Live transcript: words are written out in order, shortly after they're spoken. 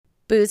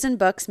Booze and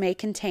books may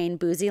contain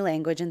boozy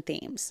language and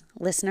themes.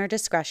 Listener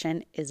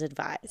discretion is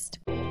advised.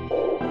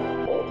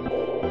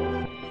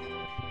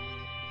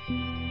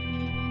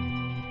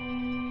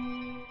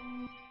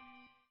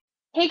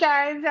 Hey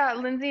guys,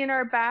 Lindsay and I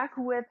are back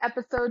with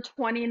episode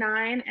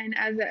 29, and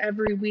as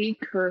every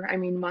week, or I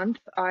mean month,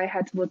 I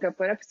had to look up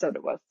what episode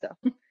it was, so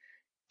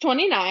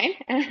 29,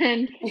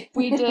 and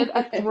we did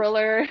a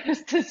thriller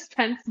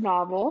suspense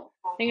novel.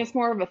 I think it's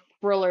more of a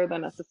thriller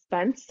than a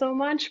suspense so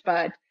much,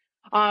 but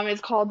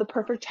it's called The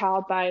Perfect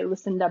Child by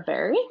Lucinda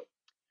Berry.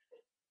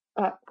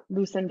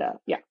 Lucinda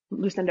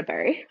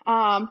Berry.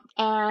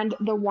 And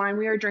the wine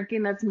we are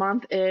drinking this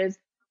month is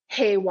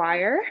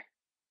Haywire.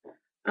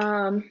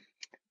 Um,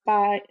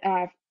 by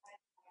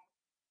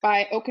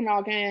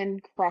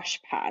Okanagan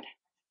Crush Pad.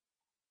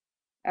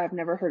 I've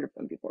never heard of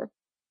them before,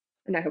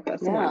 and I hope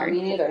that's the winery.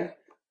 Me neither.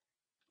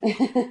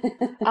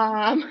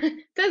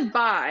 It says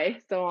by,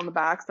 so on the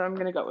back, so I'm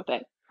gonna go with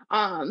it.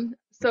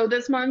 So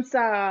this month's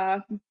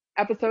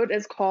episode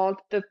is called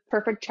 "The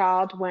Perfect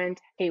Child Went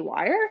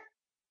Haywire."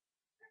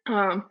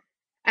 And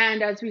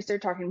as we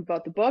start talking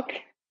about the book,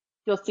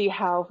 you'll see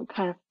how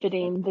kind of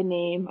fitting the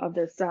name of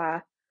this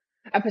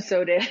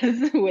episode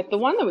is with the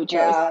one that we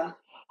chose. Yeah.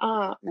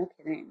 No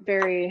kidding.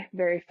 Very,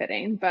 very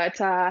fitting. But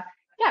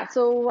yeah,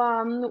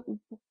 so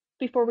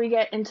before we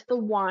get into the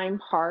wine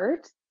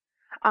part,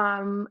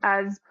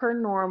 as per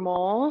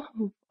normal,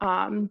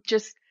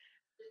 just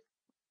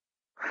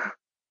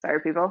sorry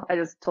people, I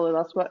just totally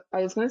lost what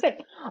I was gonna say.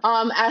 So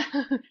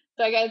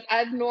I guess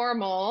as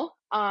normal,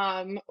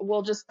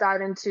 we'll just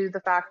dive into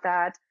the fact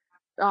that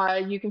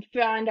you can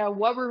find out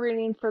what we're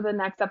reading for the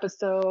next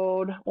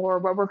episode or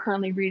what we're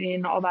currently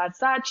reading, all that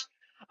such,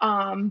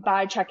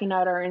 by checking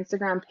out our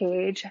Instagram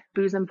page,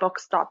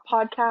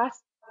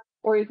 boozeandbooks.podcast,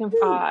 or you can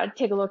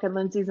take a look at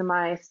Lindsay's and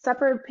my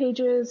separate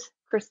pages,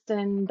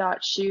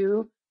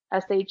 kristen.shew,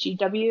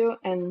 SHEW,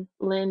 and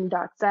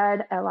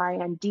lynn.said,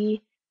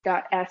 LIND.SAID,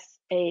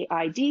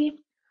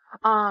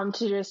 to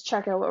just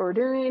check out what we're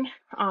doing,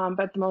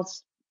 but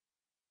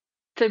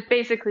to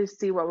basically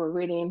see what we're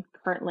reading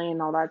currently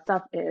and all that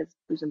stuff is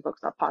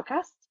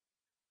boozeandbooks.podcast.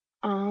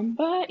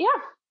 But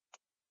yeah,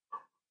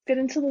 let's get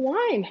into the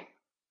wine,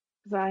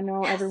 because I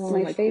know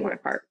everyone likes the wine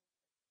part.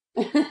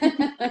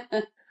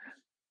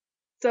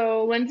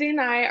 So Lindsay and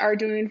I are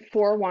doing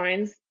 4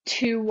 wines,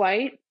 2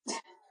 white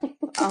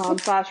 /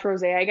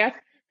 rosé, I guess,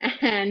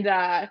 and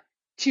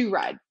 2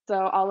 red. So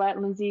I'll let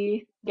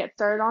Lindsay get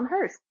started on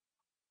hers.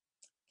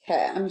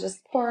 Okay, I'm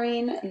just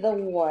pouring the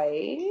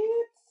white.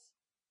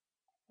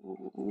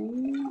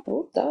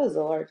 Oh, that was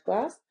a large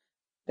glass.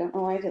 Don't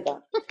know why I did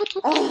that.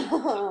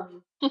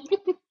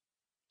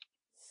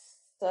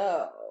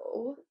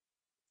 So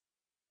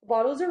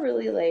bottles are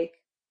really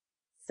like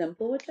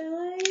simple, which I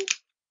like,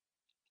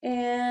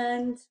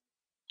 and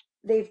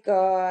they've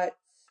got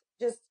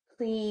just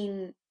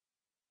clean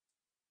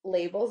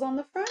labels on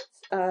the front.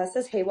 It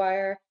says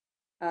Haywire,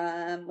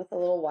 with a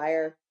little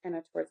wire kind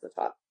of towards the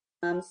top.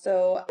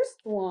 So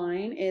first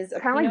wine is a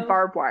kind of like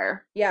barbed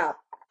wire. Yeah,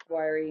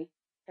 wiry,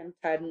 kind of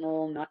tied in a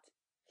little knot.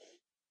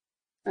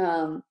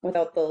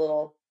 Without the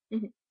little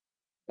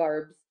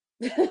barbs.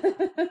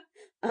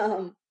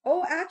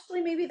 Oh,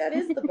 actually, maybe that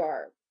is the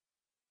barb.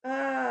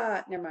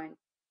 Never mind.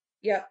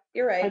 Yeah,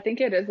 you're right. I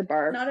think it is a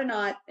barb. Not a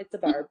knot, it's a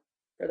barb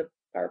for the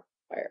barbed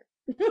wire.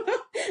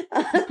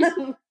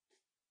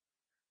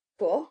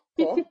 Cool.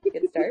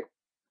 Good start.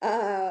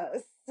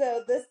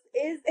 So this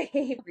is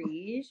a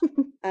Riche,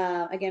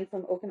 again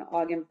from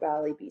Okanagan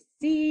Valley,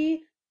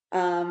 BC.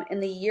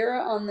 And the year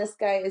on this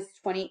guy is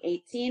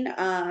 2018.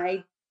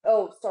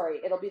 It'll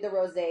be the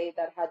rosé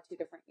that had 2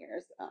 different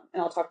years,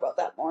 and I'll talk about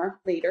that more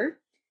later.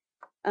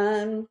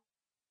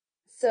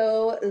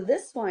 So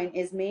this wine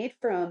is made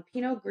from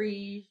Pinot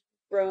Gris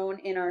grown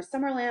in our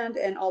Summerland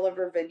and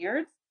Oliver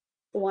vineyards.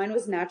 The wine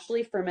was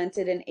naturally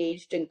fermented and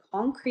aged in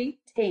concrete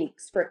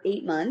tanks for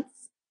 8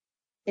 months,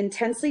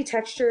 intensely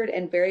textured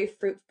and very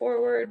fruit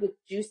forward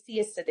with juicy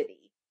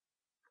acidity.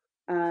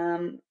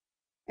 And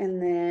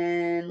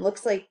then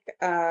looks like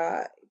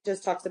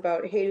just talks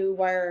about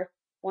Haywire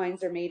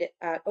wines are made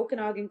at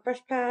Okanagan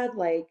Crush Pad,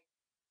 like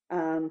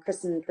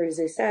Kristen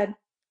previously said.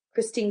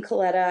 Christine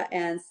Coletta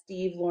and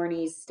Steve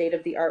Lorney's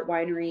state-of-the-art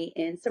winery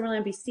in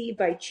Summerland, BC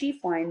by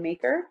chief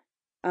winemaker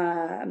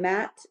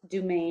Matt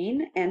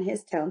Dumaine and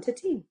his talented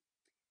team.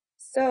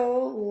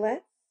 So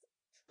let's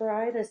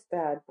try this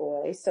bad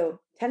boy. So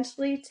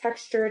intensely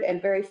textured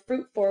and very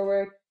fruit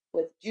forward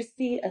with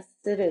juicy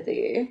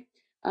acidity.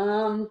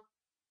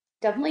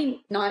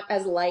 Definitely not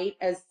as light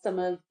as some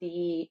of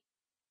the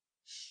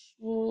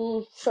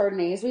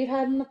Chardonnays we've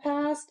had in the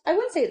past. I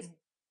wouldn't say it's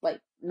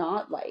like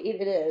not light.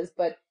 It is,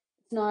 but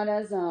it's not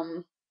as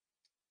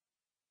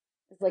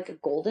it's like a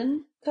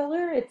golden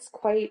color. It's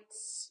quite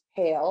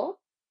pale,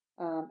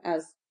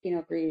 as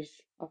Pinot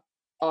Gris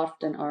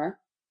often are.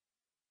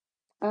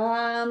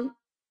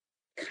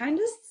 Kind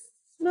of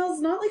smells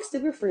not like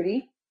super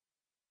fruity.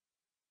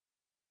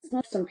 It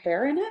smells some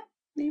pear in it,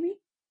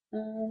 maybe.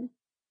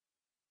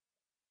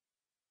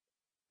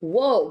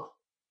 Whoa.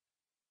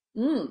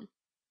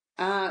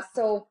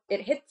 So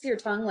it hits your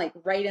tongue like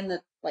right in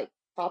the like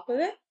top of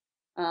it,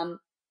 kind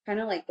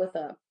of like with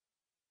a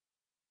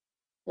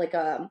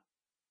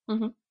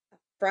Mm-hmm.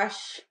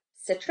 fresh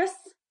citrus,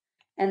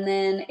 and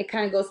then it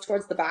kind of goes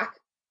towards the back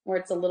where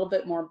it's a little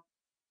bit more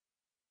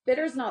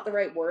bitter is not the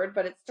right word,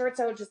 but it starts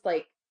out just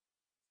like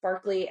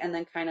sparkly and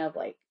then kind of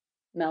like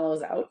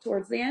mellows out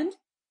towards the end.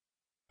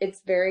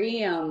 It's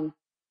very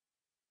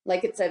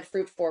like it said,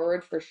 fruit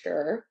forward for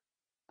sure.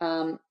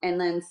 And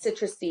then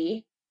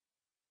citrusy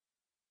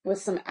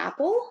with some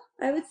apple,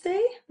 I would say.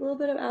 A little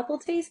bit of apple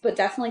taste, but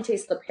definitely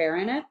taste the pear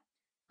in it.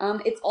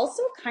 It's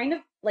also kind of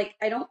like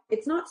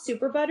it's not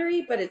super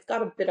buttery, but it's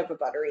got a bit of a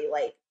buttery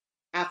like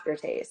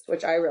aftertaste,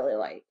 which I really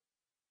like.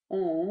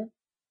 Mm.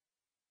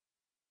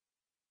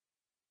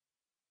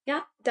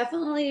 Yeah,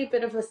 definitely a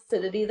bit of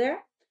acidity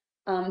there.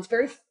 It's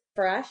very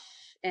fresh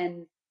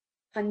and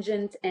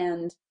pungent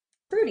and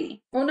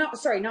fruity. Oh, not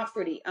sorry, not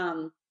fruity.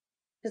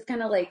 Just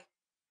kind of like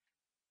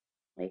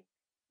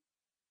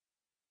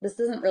this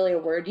isn't really a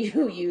word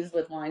you use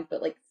with wines,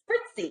 but like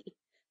spritzy.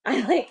 I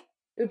like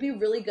it would be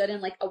really good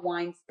in like a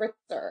wine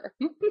spritzer.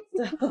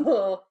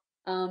 So,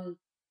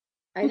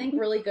 I think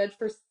really good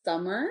for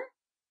summer,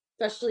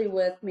 especially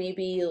with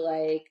maybe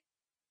like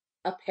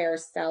a pear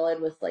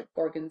salad with like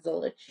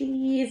gorgonzola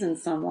cheese and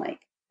some like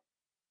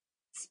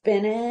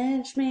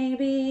spinach,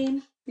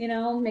 maybe,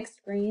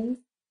 mixed greens.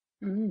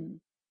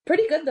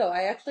 Pretty good though.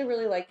 I actually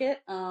really like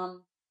it.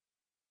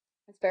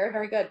 It's very,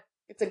 very good.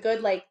 It's a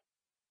good like.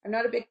 I'm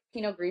not a big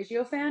Pinot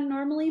Grigio fan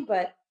normally,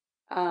 but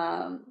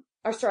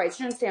or sorry, I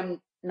shouldn't say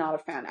I'm not a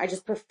fan. I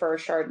just prefer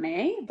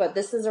Chardonnay, but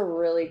this is a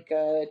really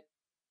good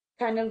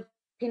kind of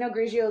Pinot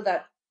Grigio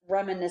that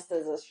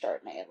reminisces of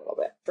Chardonnay a little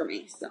bit for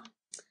me. So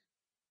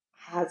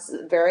it's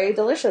very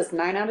delicious.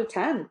 9 out of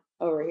 10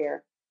 over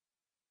here.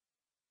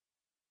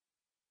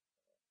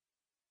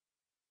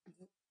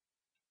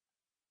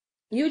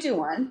 You do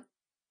one.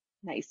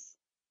 Nice.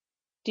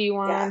 Do you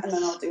want? Yeah, and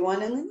then I'll do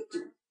one, and then you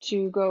do.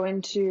 To go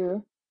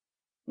into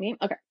me?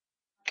 Okay.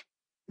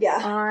 Yeah.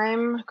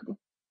 I'm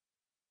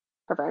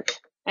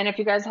perfect. And if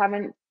you guys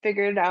haven't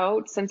figured it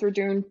out, since we're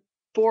doing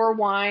 4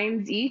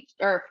 wines each,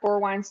 or 4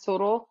 wines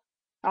total,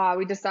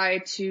 we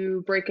decided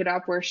to break it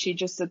up where she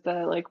just did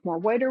the like more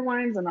whiter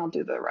wines and I'll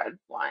do the red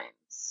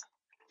wines.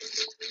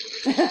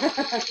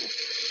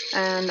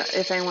 And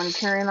if anyone's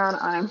hearing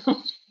that, I'm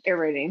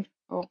aerating.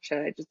 Oh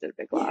shit, I just did a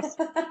big glass.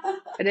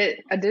 I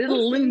did a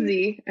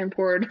Lindsay and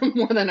poured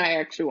more than I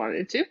actually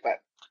wanted to, but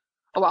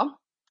oh well.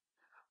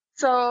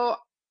 So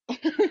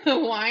the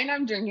wine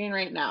I'm drinking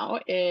right now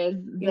is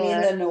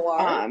the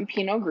Noir?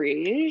 Pinot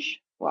Gris.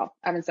 Well,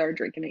 I haven't started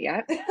drinking it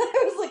yet.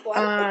 I was like,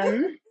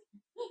 what?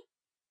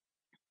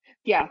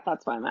 Yeah,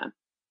 that's what I meant.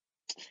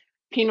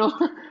 Pinot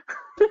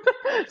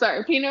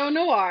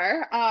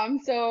Noir.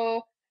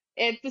 So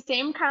it's the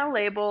same kind of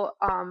label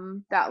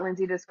that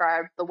Lindsay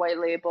described, the white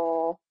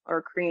label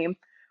or cream,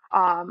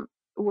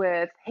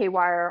 with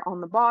haywire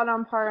on the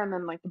bottom part and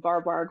then like the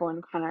barbed wire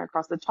going kind of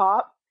across the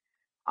top.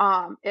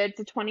 It's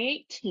a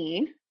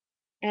 2018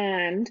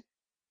 and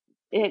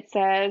it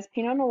says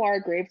Pinot Noir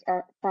grapes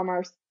are from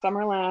our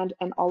Summerland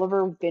and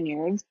Oliver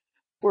vineyards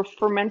were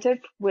fermented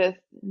with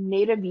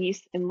native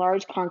yeast in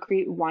large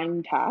concrete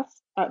wine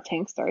tanks.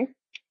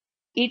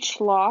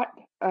 Each lot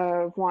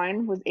of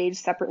wine was aged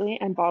separately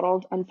and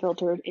bottled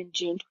unfiltered in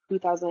June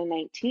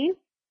 2019.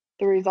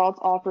 The results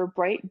offer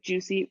bright,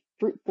 juicy,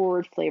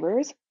 fruit-forward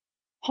flavors.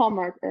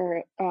 Hallmark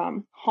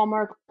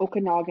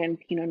Okanagan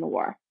Pinot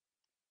Noir.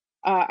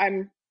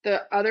 The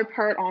other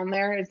part on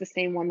there is the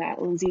same one that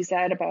Lindsay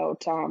said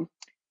about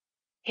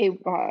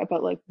about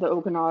like the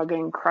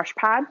Okanagan crush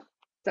pad.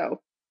 So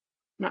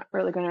not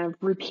really going to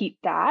repeat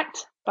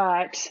that,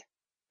 but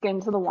get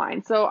into the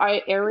wine. So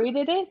I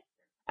aerated it.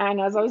 And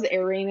as I was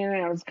aerating it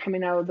and I was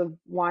coming out of the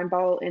wine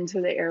bottle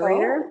into the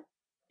aerator,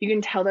 you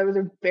can tell that was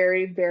a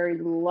very, very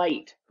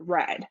light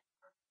red.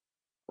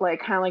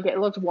 Like kind of like it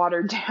looked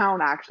watered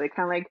down actually.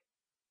 Kind of like,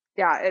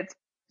 yeah, it's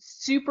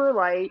super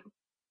light.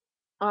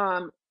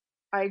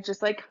 I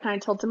just like kind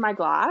of tilted my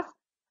glass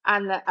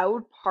and the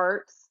outer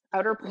parts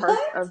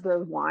of the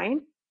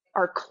wine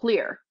are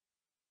clear.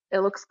 It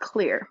looks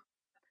clear.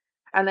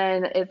 And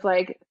then it's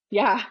like,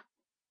 yeah,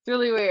 it's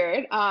really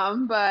weird.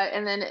 And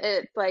then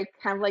it's like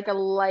kind of like a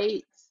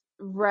light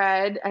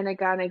red and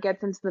again it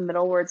gets into the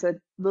middle where it's a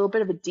little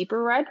bit of a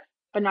deeper red,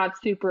 but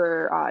not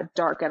super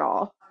dark at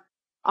all.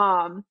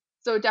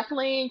 So it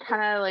definitely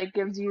kind of like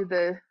gives you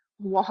the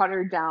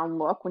watered down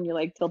look when you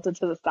like tilt it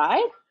to the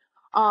side.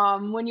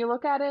 When you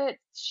look at it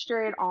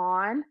straight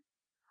on,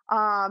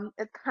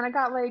 it's kind of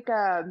got like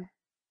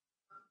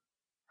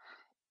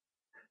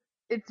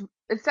it's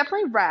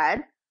definitely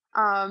red.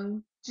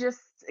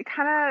 Just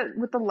kind of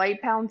with the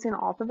light bouncing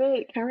off of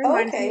it, it kind of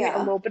reminds me a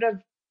little bit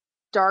of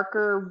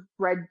darker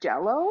red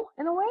Jello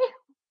in a way.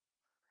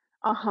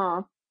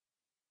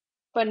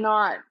 But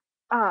not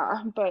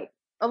but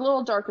a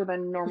little darker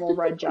than normal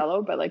red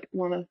Jello, but like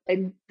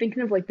I'm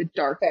thinking of like the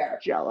dark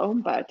Jello,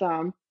 but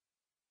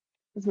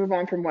let's move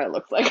on from what it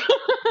looks like.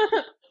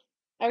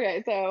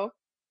 Okay, so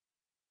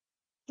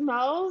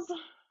smells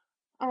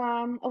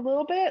a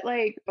little bit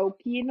like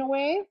oaky in a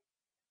way.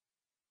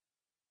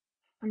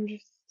 I'm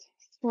just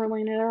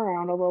swirling it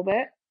around a little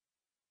bit.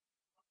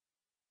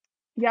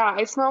 Yeah,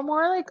 I smell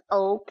more like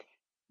oak,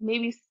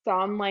 maybe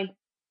some like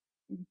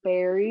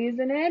berries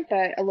in it,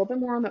 but a little bit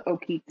more on the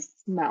oaky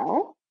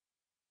smell.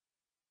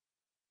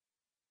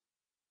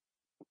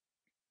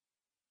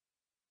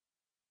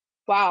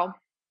 Wow,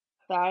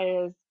 that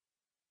is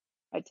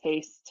a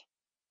taste.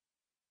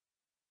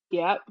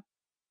 Yep.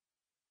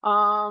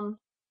 Um,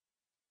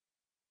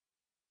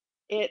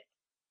 it's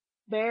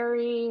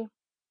very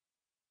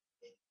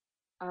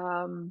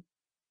um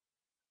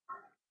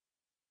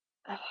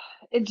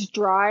it's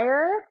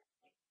drier.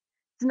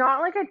 It's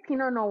not like a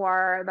Pinot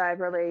Noir that I've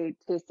really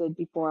tasted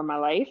before in my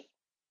life.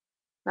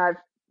 I've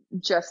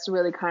just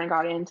really kind of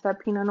got into the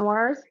Pinot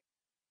Noirs.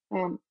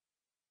 Um,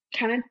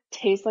 kind of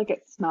tastes like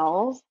it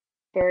smells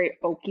very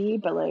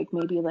oaky, but like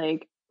maybe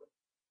like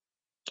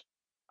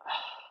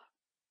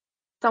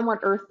somewhat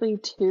earthly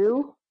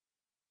too.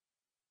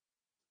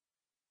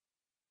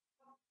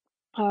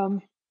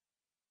 Um,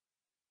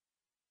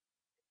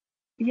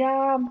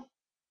 yeah,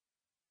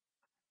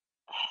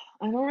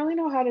 I don't really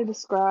know how to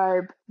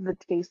describe the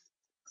taste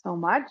so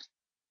much.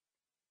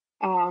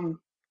 Um,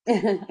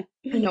 I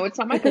know it's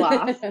not my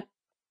glass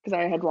because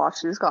I had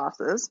washed these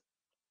glasses,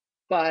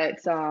 but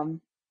Oh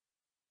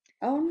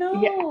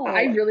yeah,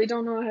 I no. really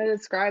don't know how to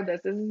describe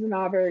this. This is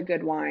not very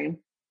good wine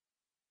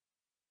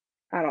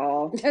at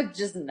all.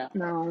 Just no.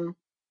 No,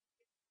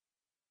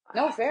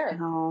 No, fair.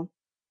 no.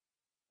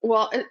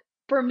 Well,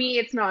 for me,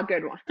 it's not a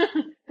good one.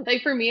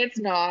 Like for me, it's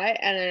not,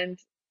 and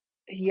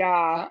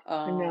yeah,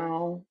 Uh-oh.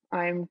 no,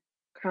 I'm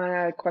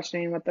kind of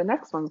questioning what the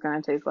next one's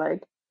gonna taste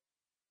like.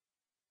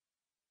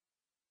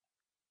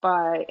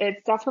 But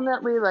it's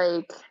definitely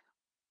like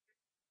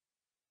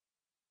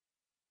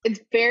it's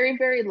very,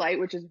 very light,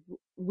 which is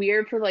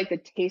weird for like the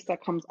taste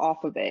that comes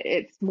off of it.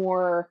 It's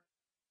more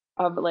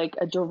of like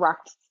a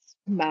direct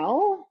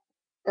smell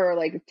or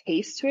like a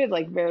taste to it,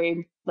 like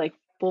very like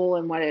full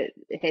in what it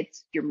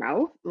hits your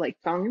mouth, like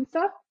tongue and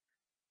stuff.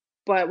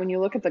 But when you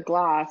look at the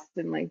glass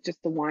and like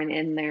just the wine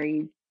in there,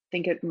 you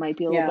think it might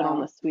be a little bit on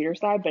Yeah. the sweeter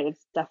side, but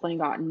it's definitely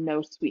got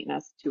no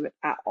sweetness to it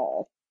at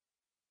all.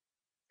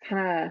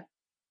 Kind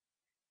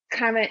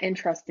of an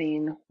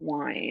interesting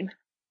wine,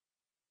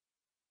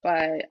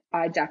 but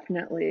I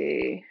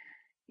definitely,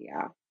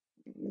 yeah,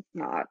 it's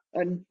not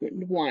a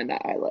wine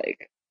that I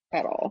like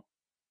at all.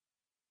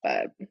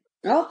 But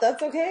Oh,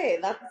 that's okay.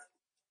 That's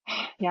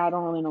yeah, I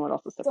don't really know what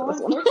else to say for so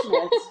this one.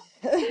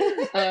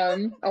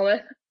 unfortunate. I'll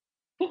let,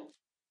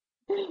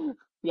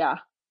 yeah,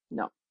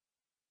 no,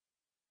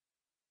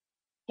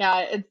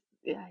 yeah,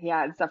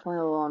 it's definitely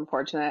a little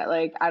unfortunate.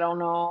 Like, I don't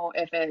know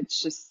if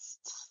it's just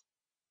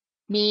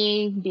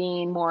me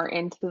being more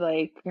into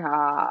like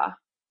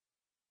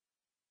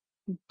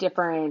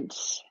different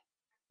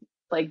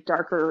like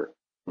darker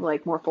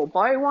like more full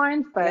body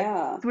wines, but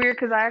Yeah. it's weird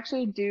because I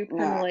actually do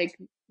kind of Yeah. like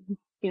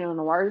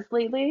Noirs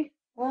lately.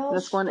 Well,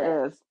 This one shit.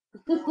 is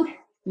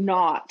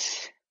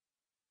not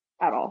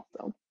at all.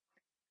 So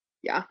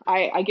yeah,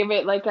 I give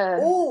it like a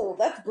Oh,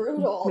 that's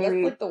brutal. That's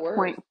maybe like the worst.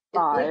 point It's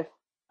like, five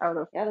out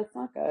of yeah, that's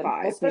not good. Well,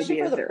 five, especially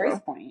maybe for a the price zero.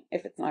 point,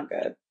 if it's not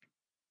good.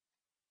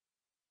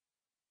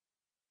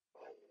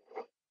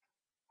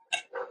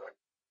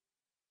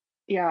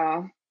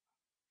 Yeah,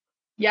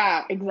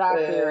 yeah,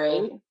 exactly Boo.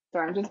 right. So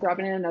I'm just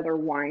grabbing in another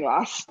wine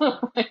glass.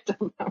 I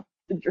don't know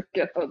to drink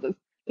it out of the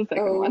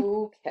second one.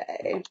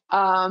 Okay.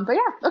 But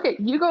yeah, okay,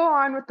 you go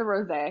on with the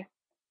rosé.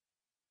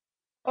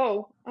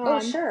 Oh, Oh,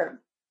 sure.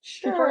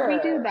 before we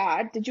do Sure.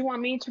 that, did you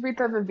want me to read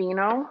the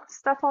Vivino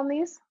stuff on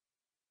these?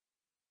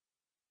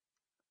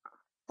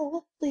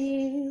 Oh,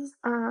 please.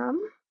 Um,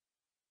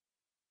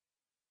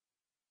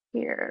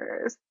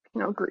 here's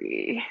Pinot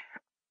Gris.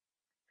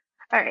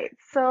 All right,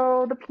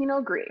 so the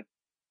Pinot Gris.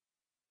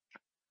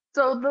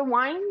 So the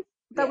wines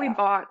that we Yeah.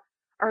 bought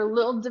are a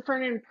little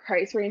different in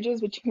price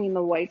ranges between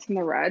the whites and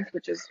the reds,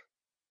 which is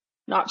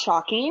not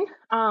shocking.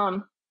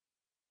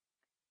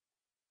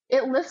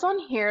 It lists on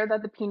here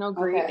that the Pinot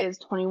Gris Okay. is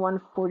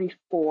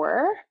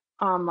 21.44,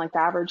 like the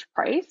average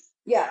price.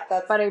 Yeah,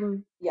 that's, But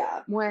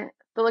yeah. when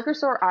the liquor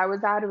store I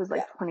was at, it was Yeah.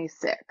 like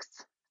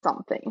 26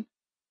 something.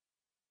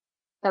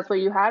 That's what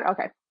you had?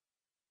 Okay.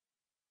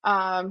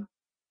 Um,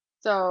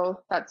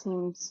 so that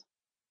seems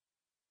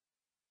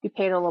you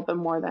paid a little bit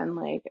more than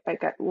like I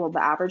get well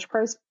the average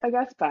price, I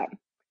guess, but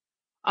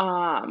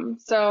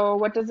so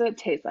what does it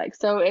taste like?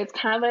 So it's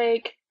kind of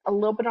like a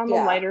little bit on the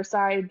Yeah. lighter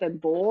side than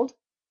bold,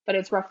 but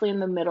it's roughly in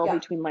the middle Yeah.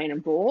 between light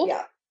and bold.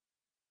 Yeah.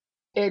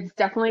 It's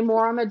definitely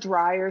more on the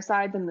drier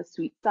side than the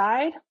sweet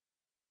side,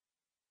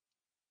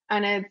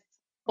 and it's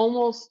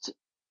almost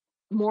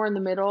more in the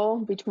middle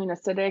between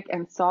acidic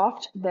and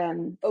soft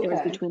than it was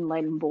Okay. between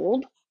light and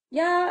bold.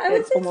 Yeah, I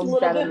would It's say it's a almost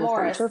little dead bit in the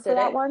more center for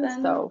that acidic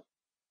one. So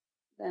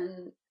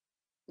than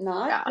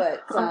not, yeah,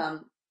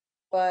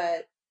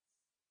 but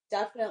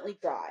definitely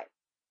dry,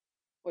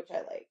 which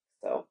I like.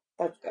 So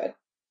that's good.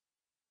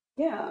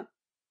 Yeah.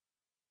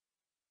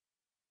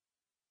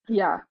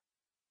 yeah.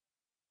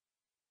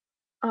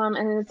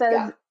 And it says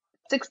Yeah.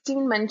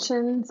 16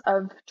 mentions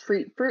of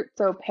treat fruit,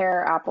 so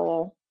pear,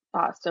 apple,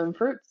 stone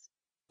fruits.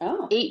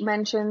 Oh. 8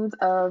 mentions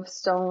of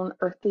stone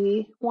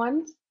earthy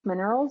ones,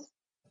 minerals.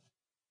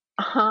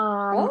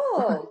 3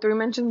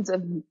 mentions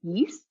of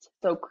yeast,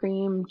 so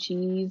cream,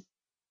 cheese.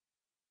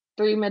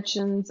 3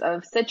 mentions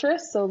of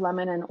citrus, so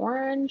lemon and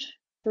orange.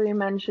 3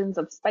 mentions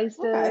of spices.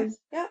 Okay.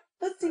 Yeah,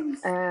 that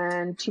seems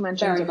and 2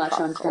 mentions very of much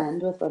on tropical.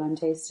 trend with what I'm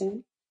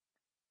tasting.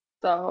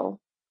 So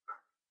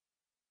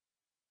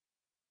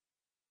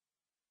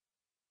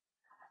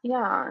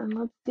yeah, and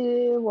let's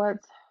see what.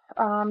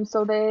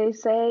 So they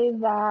say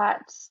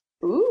that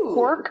Ooh,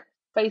 pork,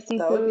 spicy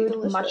that would be food,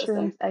 delicious.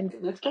 mushrooms, I'm and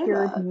gonna try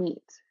cured that.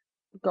 meat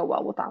go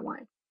well with that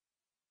wine.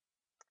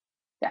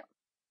 Yeah.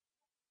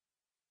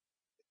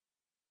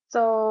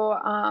 So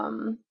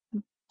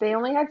they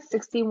only had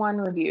 61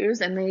 reviews,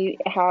 and they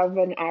have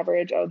an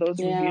average of those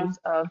reviews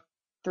of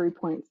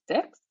 3.6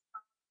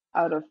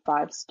 out of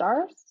 5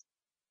 stars.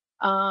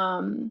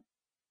 Some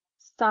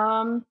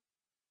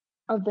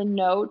of the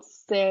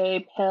notes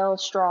say pale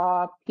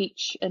straw,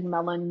 peach, and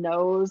melon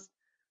nose,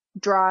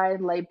 dry,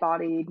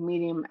 light-bodied,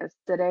 medium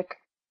acidic,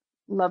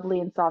 lovely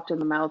and soft in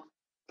the mouth,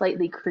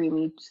 slightly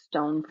creamy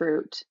stone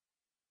fruit,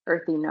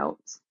 earthy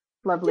notes,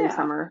 lovely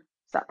summer,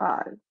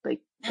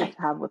 like good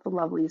to have with a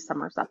lovely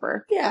summer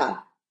supper. Yeah.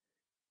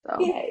 So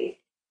Yay.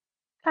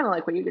 kind of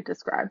like what you could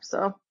describe.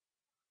 So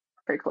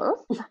pretty close.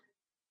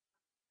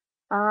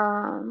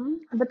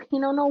 The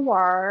Pinot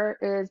Noir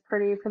is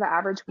pretty, for the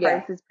average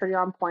price, is pretty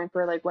on point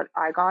for like what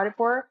I got it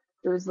for.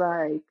 It was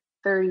like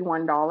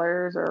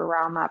 $31 or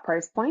around that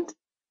price point.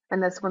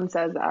 And this one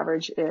says the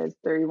average is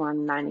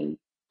 $31.93,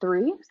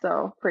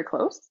 so pretty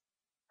close.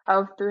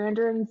 Of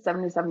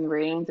 377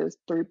 ratings, it was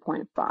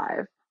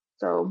 3.5.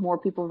 So more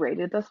people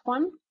rated this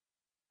one,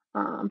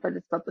 but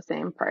it's about the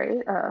same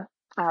price,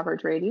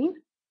 average rating.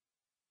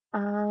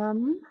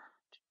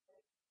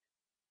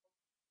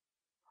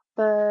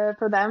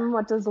 For them,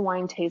 what does the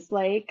wine taste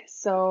like?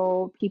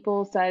 So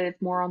people said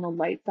it's more on the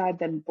light side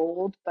than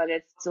bold, but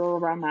it's still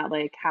around that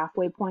like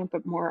halfway point,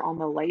 but more on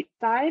the light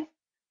side.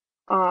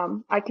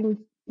 I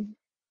don't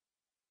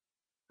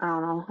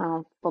know, I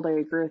don't fully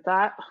agree with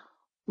that.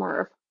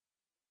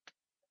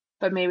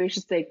 But maybe it's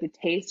just like the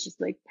taste just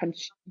like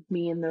punched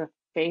me in the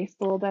face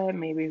a little bit.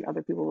 Maybe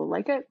other people will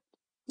like it.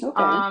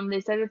 Okay.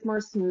 They said it's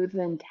more smooth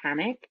than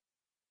tannic.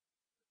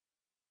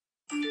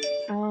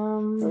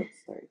 Sorry.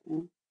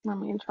 Let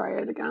me try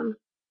it again.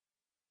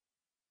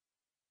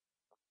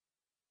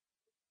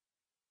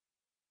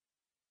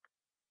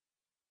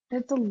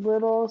 It's a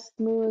little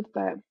smooth,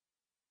 but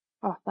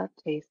oh, that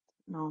taste,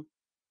 no.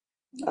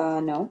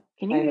 No.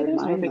 Can you hear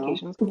those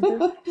notifications coming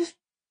through?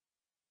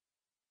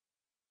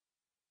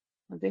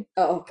 Lindsay?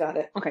 Oh, got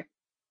it. Okay.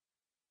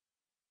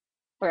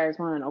 Okay, I just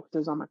want to know because it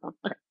was on my phone.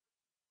 Okay.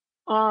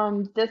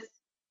 This,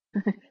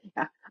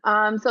 yeah.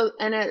 So,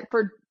 and it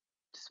for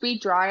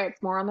sweet dry,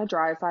 it's more on the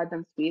dry side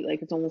than sweet.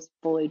 Like it's almost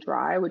fully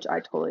dry, which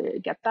I totally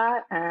get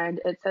that. And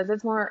it says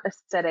it's more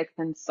acidic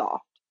than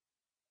soft.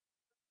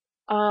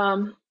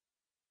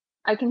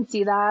 I can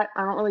see that.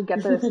 I don't really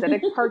get the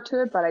acidic part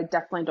to it, but I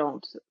definitely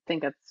don't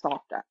think it's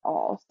soft at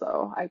all.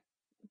 So I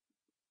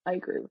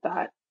agree with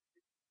that.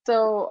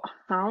 So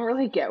I don't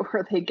really get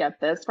where they get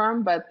this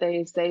from, but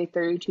they say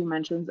 32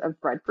 mentions of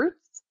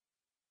breadfruits.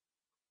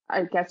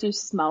 I guess you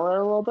smell it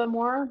a little bit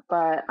more,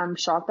 but I'm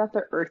shocked that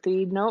the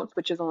earthy notes,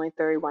 which is only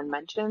 31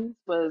 mentions,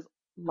 was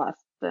less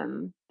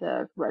than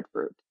the red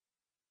fruit,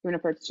 even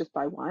if it's just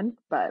by one.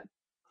 But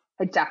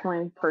I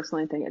definitely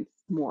personally think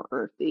it's more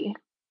earthy.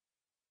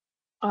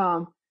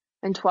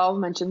 And 12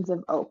 mentions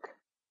of oak.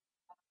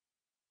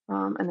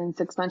 And then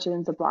 6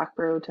 mentions of black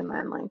fruit, and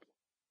then like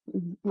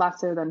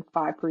lesser than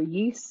 5 for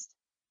yeast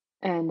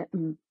and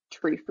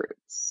tree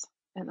fruits.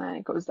 And then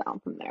it goes down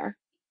from there.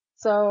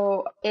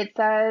 So it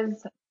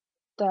says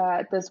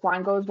that this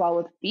wine goes well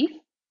with beef,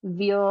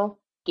 veal,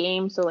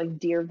 game, so like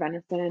deer,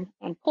 venison,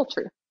 and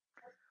poultry.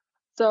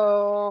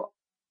 So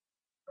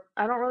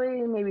I don't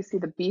really maybe see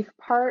the beef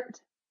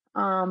part,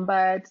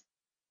 but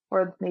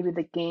or maybe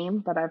the game,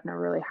 but I've never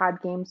really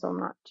had game, so I'm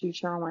not too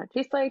sure on what it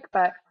tastes like.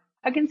 But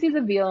I can see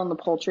the veal and the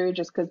poultry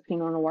just because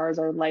Pinot Noirs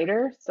are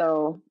lighter,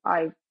 so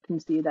I can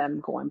see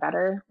them going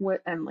better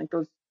with, and like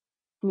those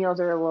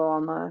meals are a little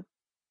on the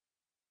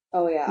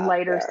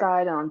lighter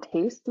side on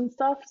taste and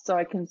stuff, so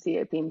I can see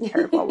it being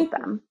paired well with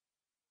them.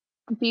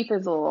 Beef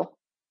is the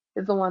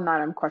one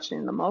that I'm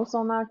questioning the most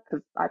on that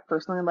because I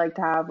personally like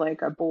to have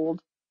like a bold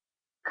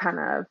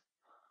kind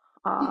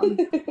of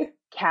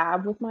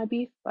cab with my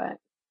beef, but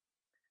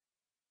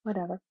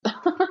whatever.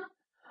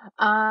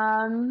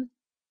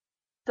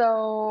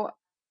 So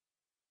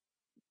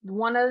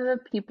one of the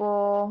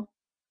people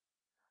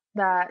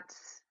that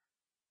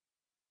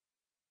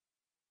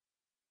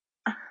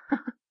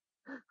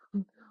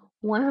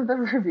one of the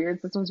reviews,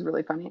 this one's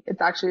really funny.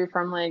 It's actually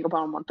from like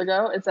about a month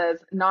ago. It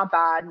says, not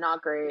bad,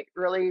 not great.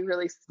 Really,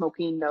 really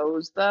smoky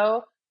nose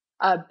though.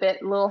 A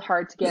bit little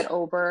hard to get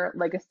over,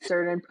 like a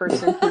certain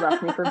person who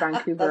left me for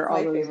Vancouver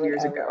all those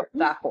years ago.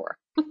 That whore.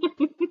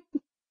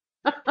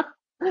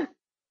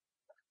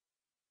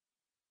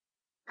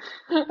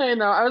 I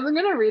know. I wasn't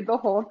gonna read the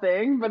whole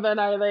thing, but then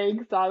I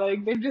like saw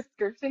like the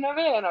description of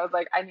it, and I was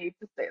like, I need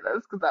to say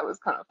this because that was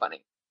kind of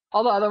funny.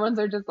 All the other ones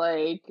are just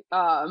like,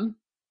 uh,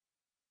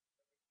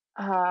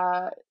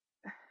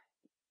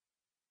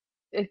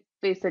 it's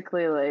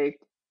basically like,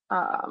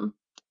 um,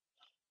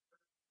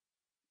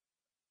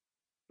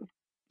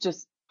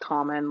 just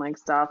common like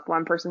stuff.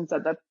 One person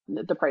said that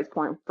the price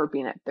point for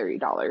being at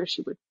 $30,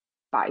 she would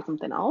buy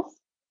something else,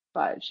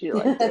 but she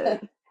liked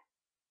it.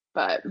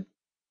 But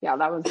yeah,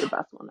 that was the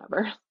best one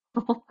ever.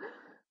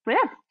 But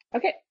yeah,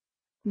 okay.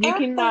 You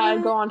can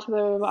go on to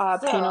the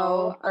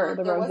Pinot or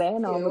the There was Rosé,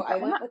 and I'll two. look I up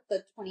on went that. with the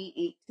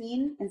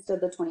 2018 instead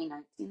of the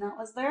 2019 that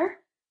was there.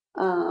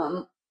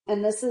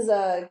 And this is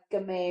a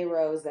Gamay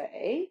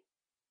Rosé.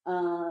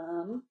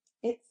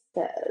 It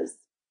says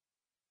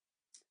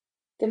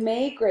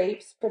Gamay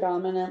grapes,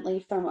 predominantly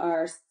from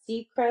our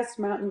Seacrest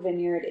Mountain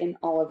Vineyard in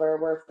Oliver,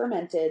 were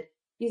fermented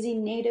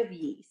using native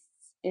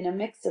yeasts in a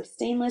mix of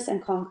stainless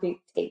and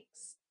concrete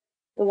takes.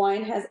 The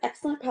wine has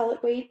excellent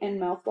palate weight and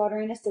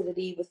mouth-watering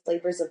acidity with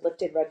flavors of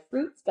lifted red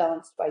fruits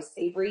balanced by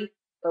savory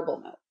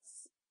herbal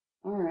notes.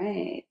 All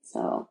right,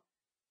 so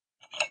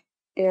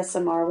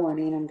ASMR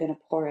warning, I'm going to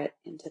pour it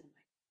into the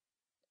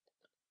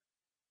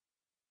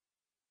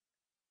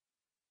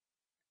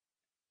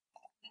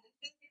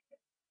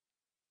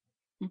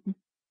Mhm.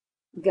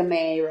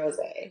 Gamay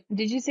Rosé.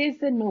 Did you say it's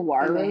the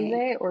Noir Gamay.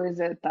 Rosé or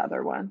is it the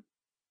other one?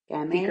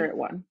 Gamay. Secret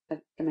one.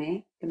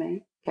 Gamay.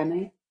 Gamay.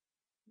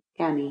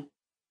 Gamay.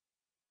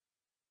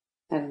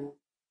 I don't know.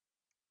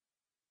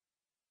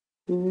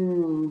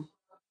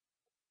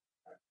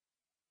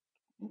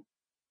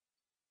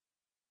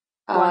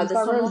 One's This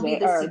got one will be Rosé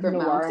the or Secret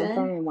Noir in front,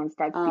 Mountain. and one's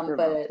got Secret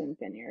But Mountain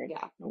Vineyard.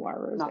 yeah,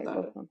 Noir not Rosé. Both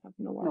the of them have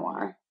Noir in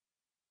Noir.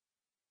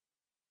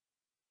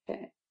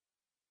 Okay.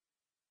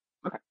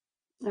 Okay.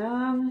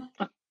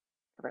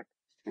 Perfect.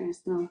 Trying to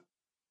smell.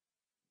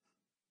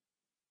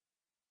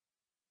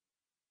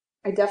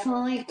 I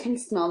definitely can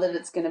smell that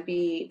it's going to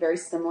be very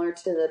similar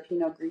to the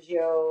Pinot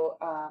Grigio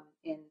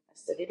in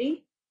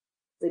acidity.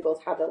 They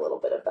both have a little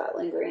bit of that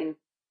lingering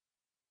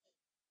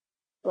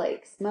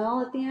like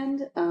smell at the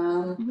end.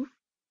 Mhm.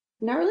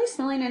 Not really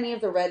smelling any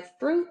of the red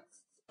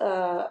fruits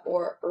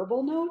or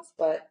herbal notes,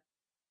 but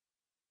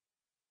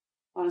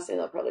honestly,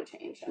 they'll probably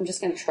change. I'm just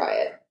going to try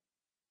it.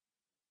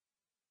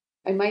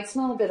 I might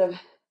smell a bit of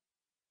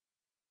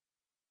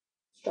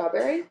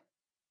strawberry.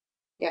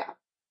 Yeah.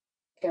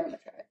 Okay, I'm going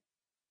to try it.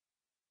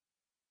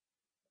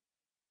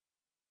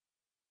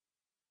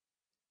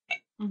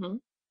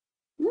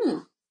 Mm-hmm.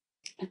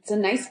 It's a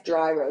nice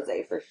dry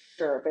rosé for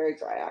sure. Very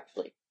dry,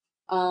 actually.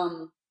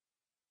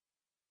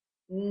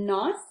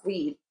 Not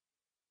sweet.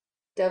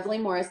 Definitely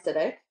more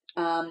acidic.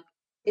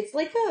 It's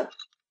like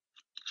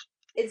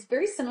it's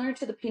very similar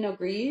to the Pinot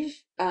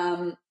Gris,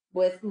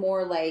 with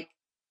more like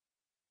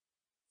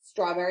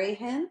strawberry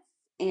hints,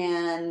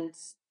 and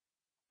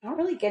not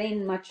really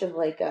getting much of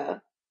like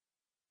a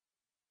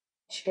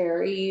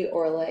cherry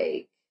or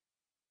like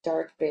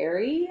dark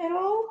berry at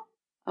all.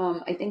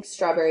 I think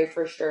strawberry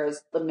for sure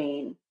is the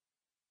main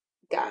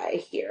guy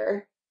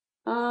here.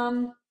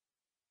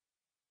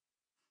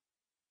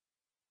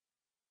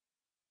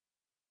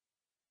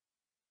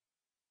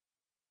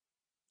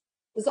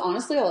 This is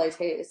honestly all I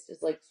taste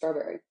is like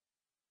strawberry,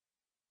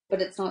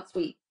 but it's not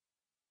sweet.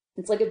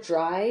 It's like a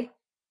dry,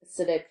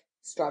 acidic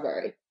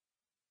strawberry.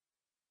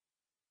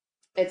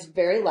 It's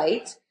very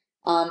light,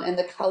 and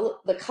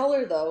the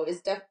color though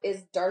is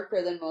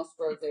darker than most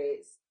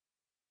rosés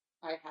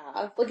I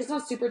have. Like it's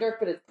not super dark,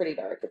 but it's pretty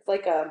dark. It's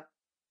like an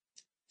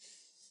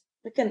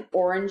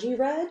orangey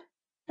red,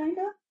 kind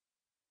of.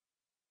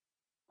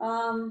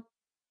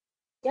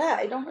 Yeah,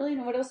 I don't really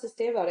know what else to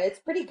say about it. It's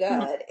pretty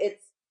good.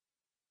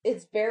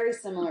 It's very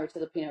similar to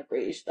the Pinot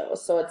Gris though,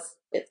 so it's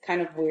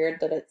kind of weird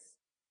that it's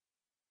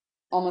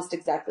almost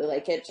exactly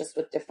like it, just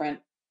with different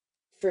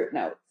fruit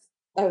notes,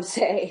 I would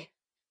say.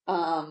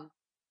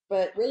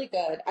 But really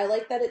good. I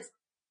like that it's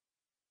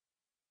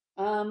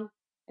I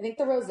think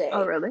the Oh,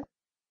 rosé. really?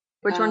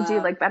 Which one do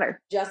you like better?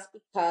 Just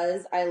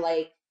because I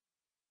like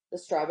the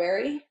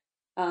strawberry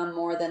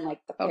more than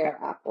like the Okay. pear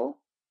apple.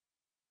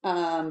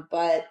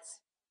 But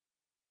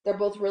they're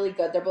both really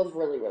good. They're both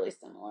really, really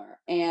similar.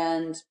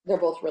 And they're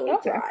both really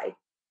Okay. dry.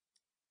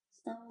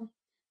 So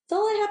that's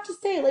all I have to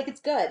say. Like it's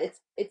good.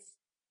 It's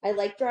I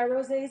like dry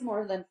rosés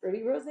more than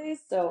fruity rosés.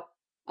 So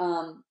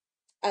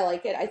I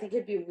like it. I think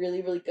it'd be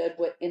really, really good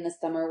in the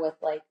summer with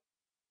like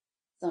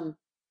some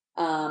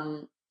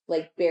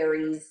like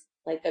berries,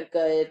 like a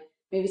good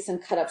maybe some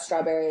cut up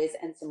strawberries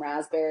and some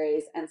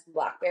raspberries and some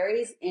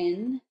blackberries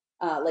in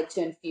like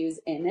to infuse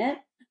in it.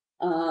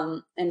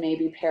 And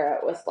maybe pair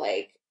it with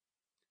like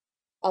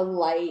a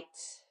light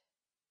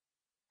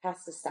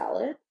pasta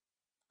salad,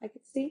 I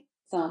could see.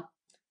 So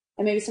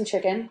and maybe some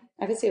chicken.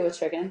 I could see it with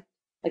chicken.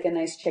 Like a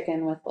nice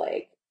chicken with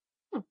like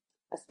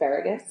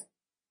asparagus.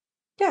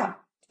 Yeah,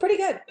 it's pretty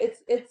good.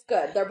 It's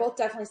good. They're both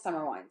definitely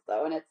summer wines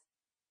though, and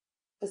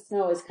the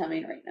snow is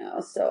coming right now,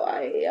 so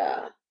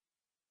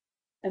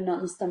I'm not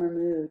in the summer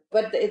mood,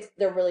 but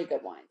they're really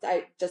good wines.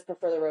 I just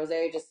prefer the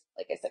rosé, just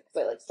like I said,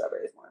 because I like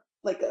strawberries more,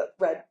 like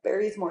red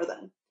berries more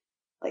than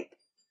like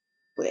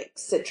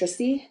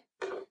citrusy,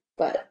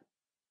 but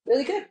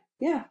really good.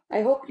 Yeah,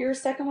 I hope your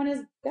second one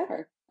is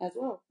better as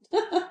well.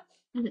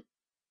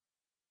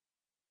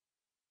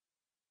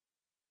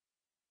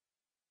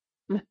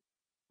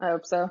 I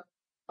hope so.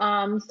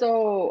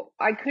 So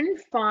I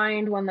couldn't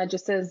find one that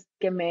just says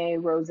Gamay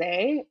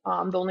Rosé.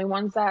 The only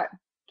ones that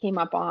came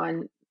up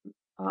on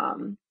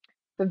um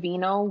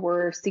Vivino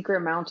were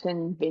Secret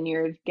Mountain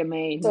Vineyard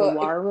Gamay So,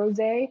 Noir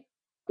Rosé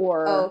oh,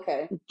 or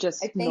okay. I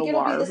just think it'll be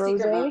Noir the Secret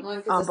Rosé. Mountain one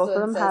because this Both of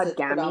one them says had it's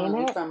Gamay in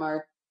predominantly it. from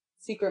our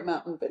Secret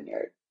Mountain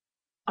Vineyard.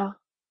 Uh,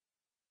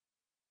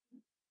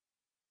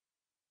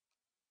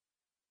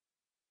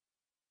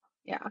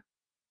 yeah.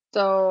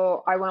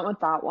 So I went with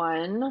that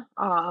one.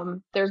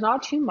 There's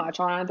not too much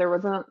on it. There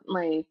wasn't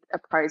like a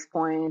price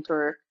point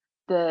or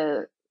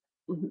the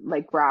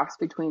like graphs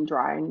between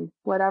dry and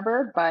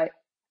whatever, but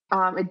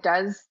it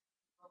does.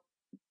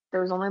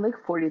 There was only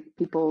like 40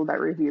 people that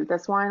reviewed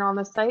this wine on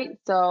the site,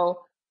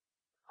 so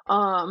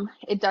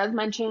it does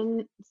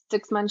mention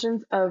 6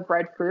 mentions of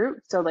red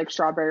fruit, so like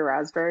strawberry,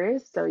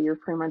 raspberries. So you're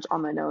pretty much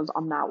on the nose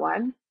on that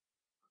one.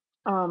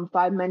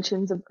 5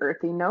 mentions of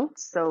earthy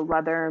notes, so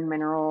leather,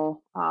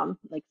 mineral,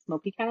 like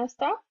smoky kind of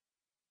stuff.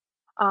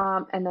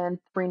 And then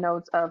 3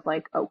 notes of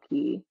like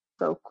oaky,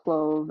 so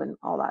clove and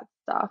all that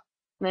stuff.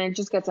 And then it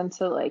just gets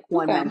into like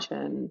one Okay.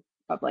 mention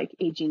of like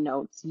aging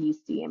notes,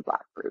 yeasty and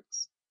black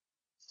fruits.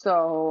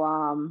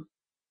 So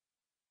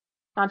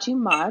not too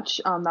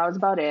much. That was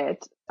about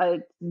it.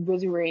 It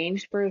was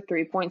arranged for Okay.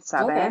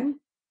 3.7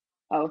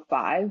 out of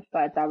 5,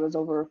 but that was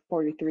over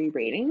 43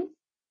 ratings.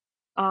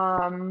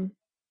 Um,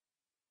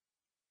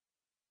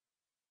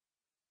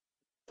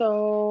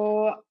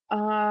 so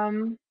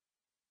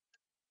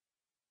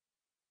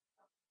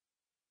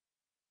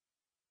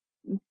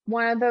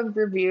one of the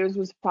reviews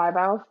was 5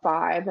 out of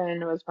 5,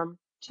 and it was from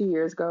 2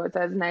 years ago. It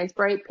says nice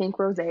bright pink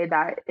rosé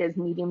that is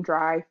medium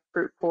dry,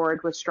 fruit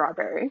forward with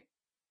strawberry.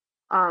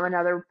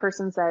 Another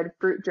person said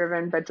fruit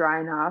driven but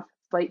dry enough,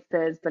 slight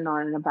fizz but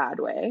not in a bad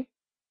way.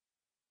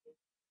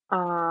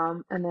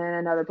 And then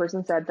another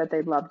person said that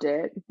they loved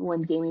it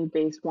when gamey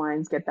based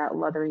wines get that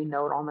leathery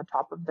note on the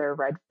top of their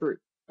red fruit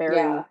berry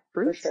Yeah,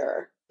 for fruits.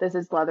 sure. This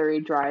is leathery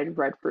dried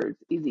red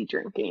fruits, easy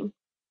drinking.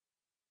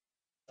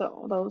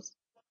 So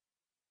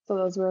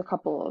those were a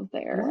couple of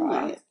their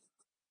Nice.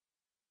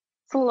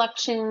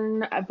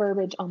 selection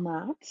verbiage on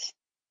that.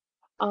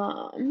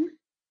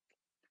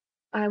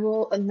 I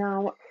will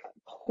now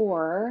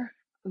pour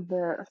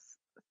this.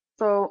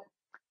 So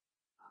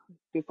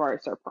before I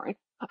start pouring,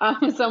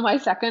 so my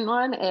second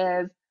one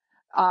is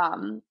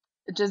um,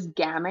 just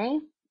Gamay.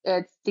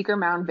 It's Secret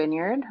Mountain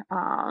Vineyard.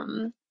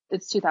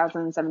 It's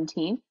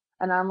 2017,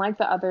 and unlike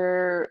the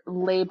other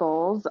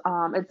labels,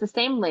 it's the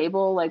same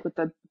label, like with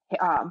the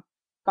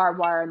barbed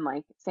wire and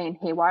like saying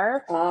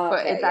haywire, but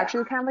Okay, it's yeah.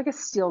 actually kind of like a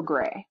steel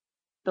gray,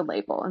 the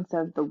label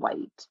instead of the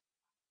white.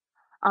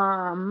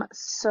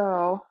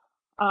 So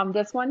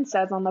this one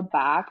says on the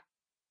back,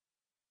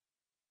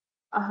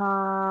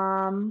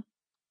 um,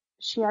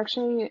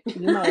 you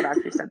might have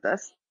actually said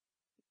this,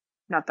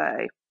 not that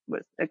I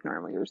was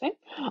ignoring what you were saying,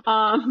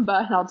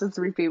 but I'll just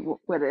repeat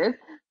what it is.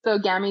 So,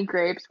 Gamay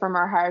grapes from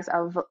our highest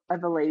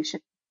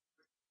elevation,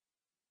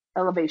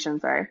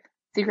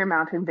 Secret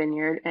Mountain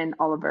Vineyard in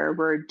Oliver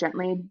were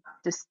gently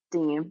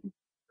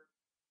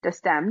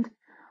destemmed,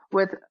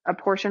 with a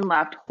portion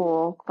left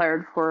whole,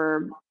 cleared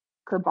for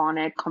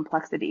carbonic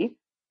complexity,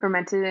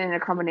 fermented in a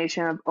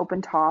combination of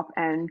open top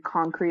and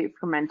concrete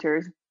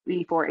fermenters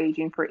before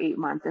aging for 8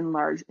 months in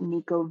large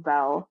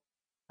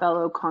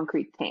Bello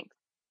concrete tanks.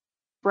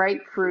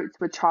 Bright fruits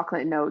with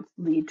chocolate notes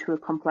lead to a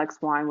complex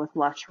wine with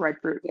lush red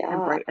fruits and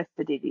Yeah. bright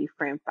acidity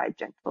framed by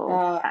gentle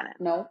tannin.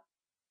 No.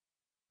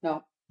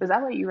 Is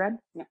that what you read?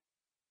 No.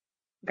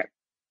 Okay.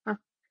 Huh.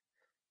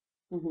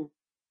 Hmm.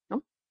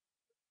 No?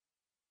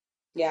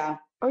 Yeah.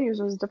 Oh, yours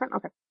was different?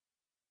 Okay.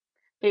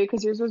 Maybe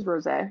because yours was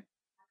rosé.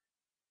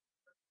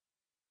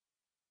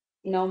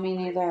 No, me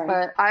neither.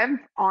 But I've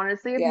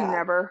honestly have Yeah.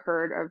 never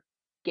heard of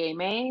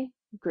Gamay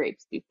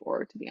grapes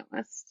before, to be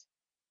honest.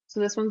 So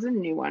this one's a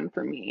new one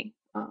for me.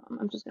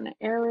 I'm just gonna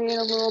aerate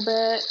a little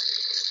bit.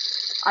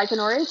 I can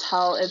already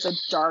tell it's a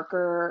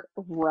darker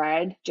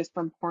red just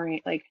from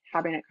pouring, like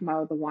having it come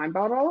out of the wine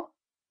bottle,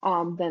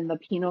 than the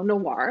Pinot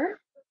Noir.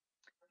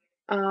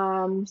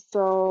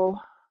 So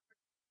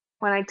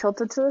when I tilt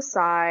it to the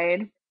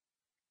side,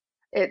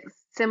 it's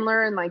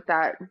similar in like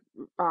that,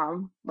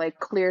 like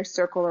clear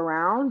circle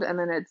around, and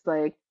then it's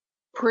like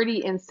pretty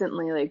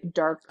instantly like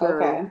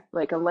darker, Okay.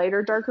 like a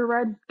lighter darker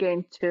red,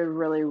 getting to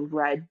really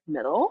red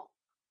middle.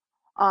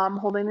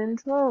 Holding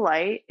into the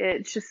light,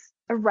 it's just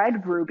a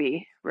red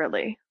ruby,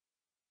 really.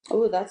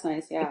 Oh, that's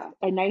nice. It's Yeah.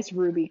 a nice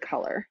ruby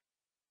color.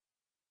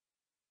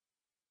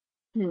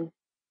 Let's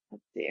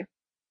see.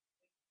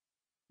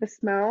 The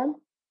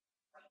smell,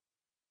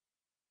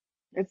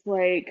 it's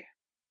like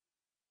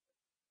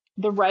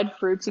the red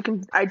fruits.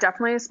 I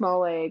definitely smell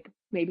like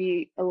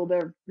maybe a little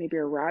bit of maybe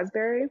a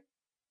raspberry.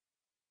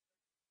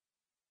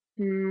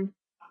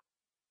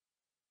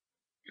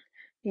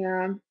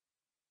 Yeah.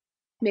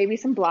 Maybe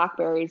some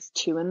blackberries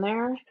too in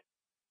there.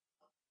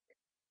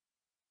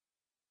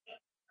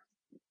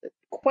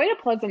 Quite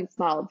a pleasant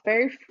smell. It's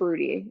very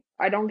fruity.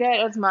 I don't get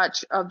as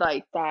much of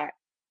like that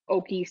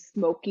oaky,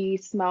 smoky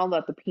smell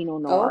that the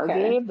Pinot Noir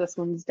Okay. gave. This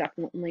one's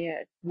definitely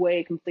a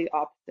way complete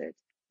opposite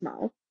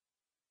smell.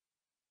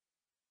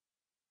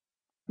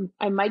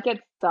 I might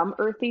get some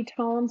earthy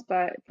tones,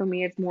 but for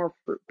me, it's more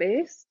fruit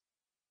based.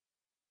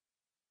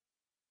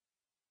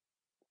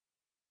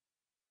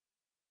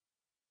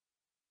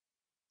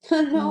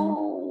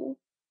 No.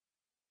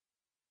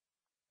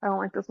 I don't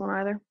like this one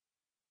either.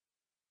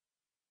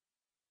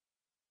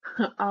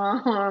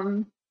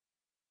 um,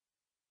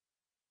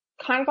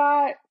 kind of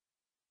got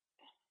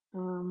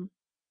um,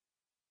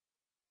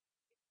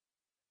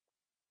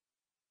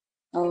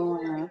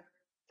 Oh, yeah.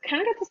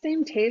 kind of got the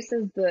same taste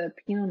as the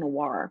Pinot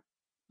Noir,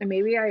 and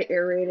maybe I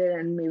aerated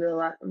and maybe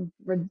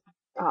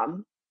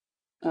um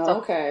Oh,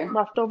 okay.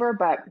 leftover,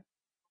 but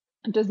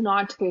it does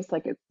not taste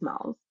like it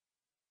smells.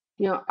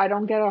 You know, I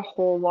don't get a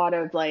whole lot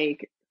of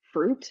like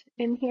fruit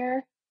in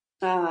here.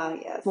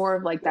 Yes. More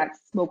of like Yeah. that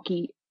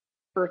smoky,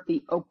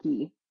 earthy,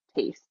 oaky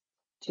taste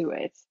to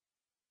it.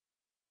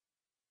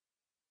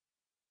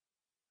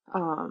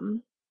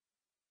 Um,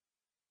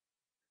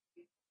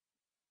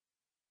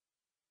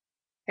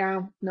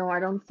 yeah, no, I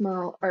don't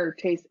smell or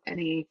taste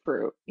any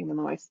fruit, even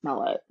though I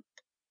smell it.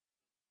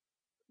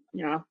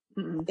 Yeah,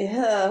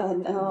 Yeah, don't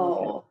like it.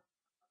 no.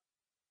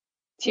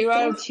 That 2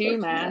 out of 2,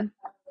 sounds fortunate. man,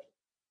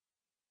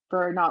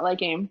 for not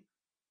liking.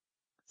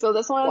 So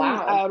this one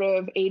Wow. out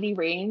of 80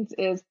 ratings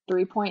is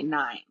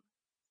 3.9.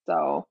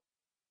 So,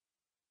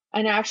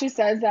 and it actually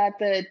says that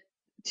the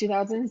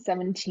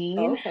 2017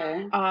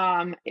 Okay.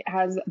 it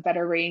has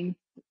better ratings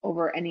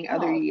over any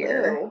other Oh,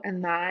 year, boo.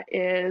 and that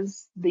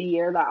is the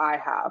year that I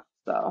have.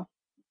 So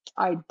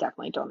I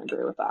definitely don't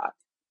agree with that.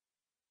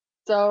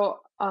 So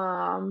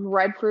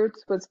red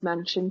fruits was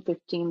mentioned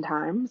 15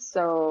 times.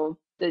 So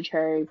the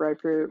cherry, red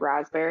fruit,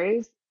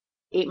 raspberries.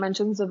 8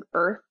 mentions of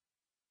earth,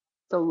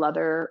 so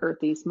leather,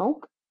 earthy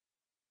smoke.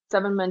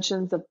 7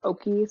 mentions of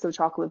oaky, so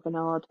chocolate,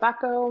 vanilla,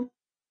 tobacco.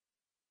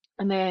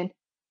 And then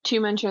 2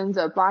 mentions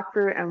of black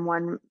fruit and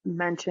 1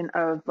 mention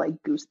of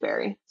like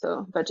gooseberry,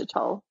 so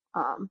vegetal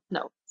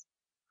notes.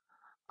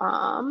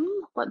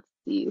 Let's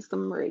see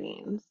some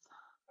ratings.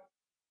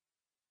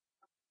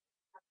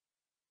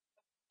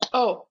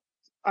 Oh,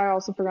 I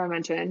also forgot to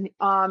mention.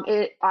 I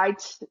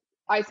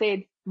say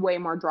it's way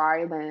more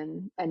dry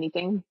than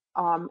anything.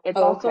 It's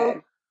also,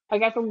 Okay. I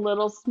guess, a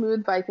little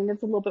smooth, but I think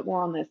it's a little bit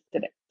more on the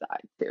acidic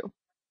side too.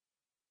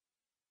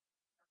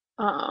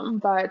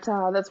 But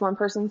that's one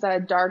person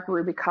said dark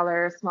ruby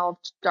color, smell of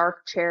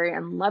dark cherry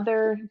and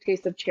leather,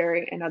 taste of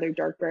cherry and other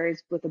dark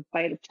berries with a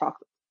bite of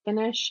chocolate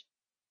finish.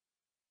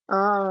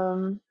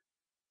 Um,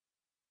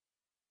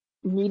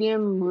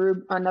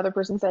 another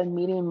person said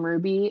medium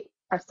ruby,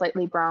 a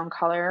slightly brown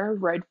color,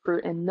 red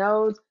fruit and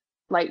nose,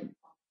 light,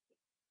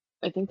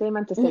 I think they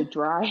meant to say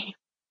dry,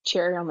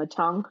 cherry on the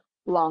tongue,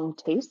 long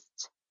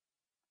taste.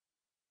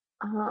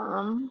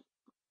 And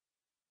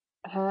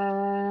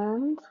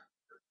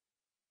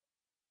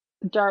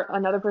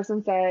another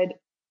person said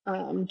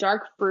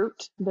dark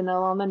fruit,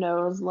 vanilla on the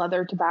nose,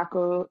 leather,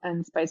 tobacco,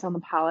 and spice on the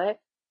palate,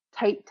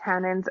 tight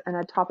tannins and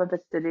a top of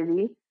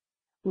acidity,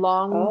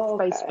 long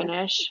spice Okay.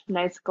 finish,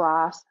 nice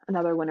glass,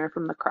 another winner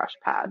from the crush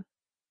pad.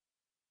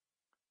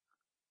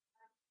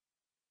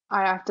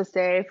 I have to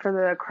say for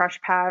the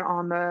crush pad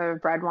on the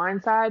red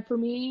wine side for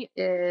me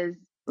is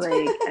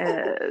like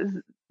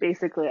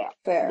basically like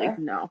Fair.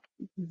 no,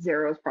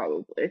 0 is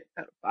probably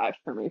out of 5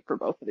 for me for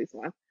both of these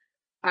ones.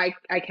 I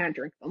can't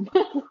drink them.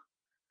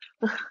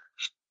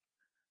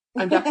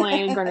 I'm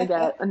definitely going to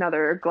get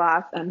another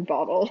glass and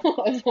bottle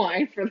of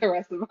wine for the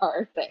rest of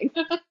our thing.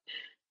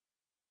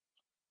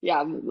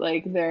 Yeah,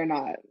 like they're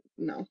not,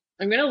 no.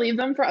 I'm going to leave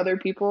them for other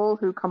people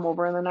who come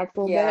over in the next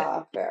little bit Yeah,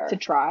 to fair.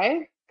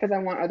 try because I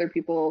want other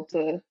people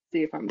to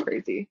see if I'm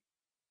crazy.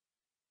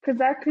 Because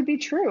that could be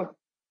true.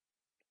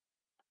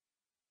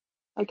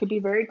 I could be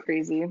very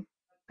crazy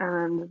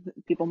and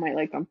people might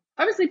like them.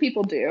 Obviously,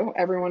 people do.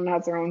 Everyone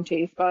has their own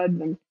taste buds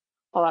and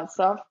all that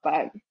stuff.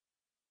 But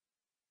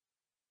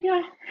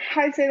yeah,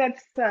 I'd say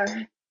that's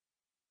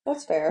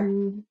That's fair.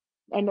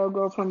 a no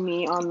go from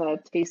me on the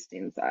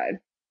tasting side.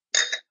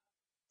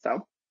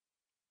 So,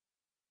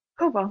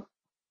 oh well.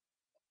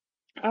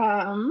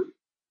 Um,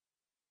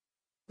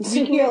 we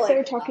can You're get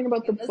like, started I'm not talking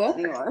about the drinking this book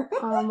anymore.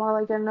 while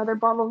I get another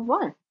bottle of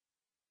wine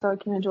so I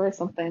can enjoy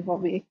something while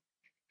we.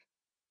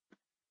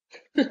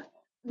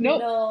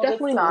 Nope, No, that's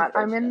definitely so not.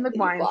 I'm in unfortunate the that you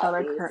wine bought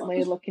cellar these.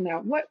 currently looking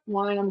at what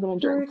wine I'm going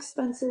to They're drink.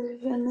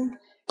 expensive and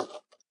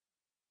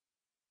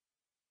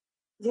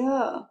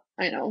yeah.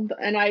 I know,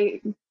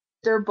 and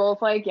they're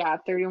both like yeah,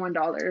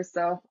 $31.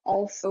 So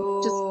I'll just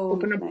Oh,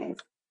 open up. nice.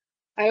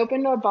 I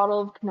opened a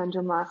bottle of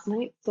Conundrum last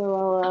night,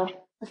 so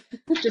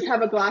I'll just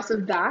have a glass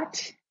of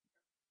that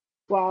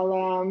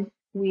while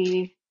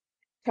we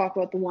talk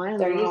about the wine, and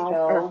There then you or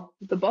go.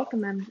 the book,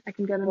 and then I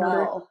can get another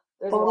Well,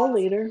 there's bottle lots.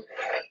 later.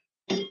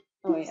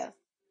 Oh, yes.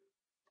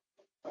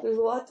 There's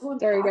a lot to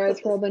Sorry unpack guys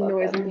with for all this the book.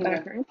 I noise in don't the even,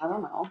 background. I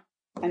don't know.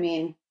 I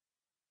mean,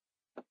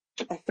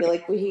 I feel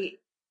like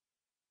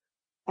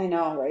I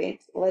know,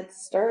 right?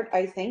 Let's start,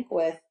 I think,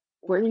 with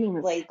Where do you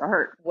even like,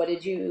 start? what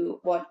did you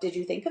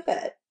think of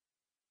it?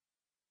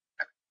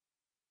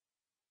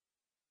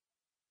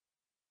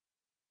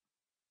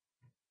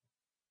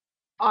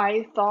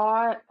 I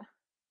thought,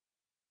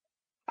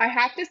 I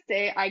have to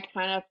say, I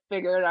kind of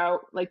figured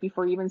out, like,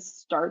 before you even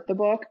start the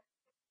book,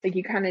 like,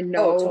 you kind of Oh,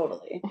 know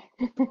totally.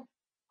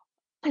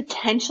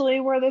 potentially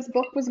where this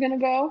book was going to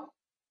go.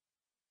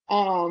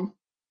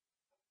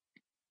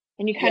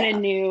 And you kind of Yeah.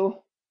 knew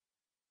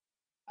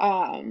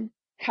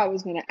how it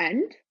was going to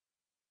end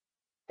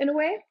in a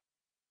way.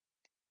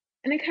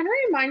 And it kind of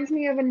reminds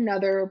me of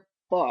another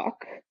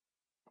book,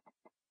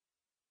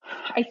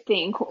 I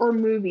think, or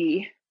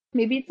movie.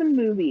 Maybe it's a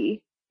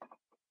movie,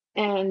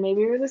 and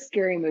maybe it was a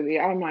scary movie.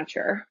 I'm not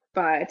sure,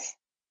 but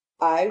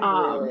I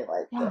really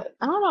liked yeah, it.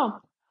 I don't know.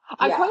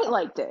 I quite Yeah.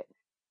 liked it.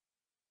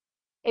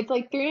 It's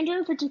like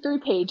 353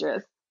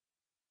 pages,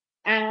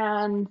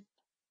 and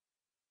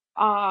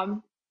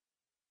um,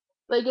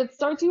 like it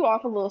starts you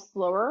off a little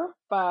slower,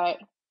 but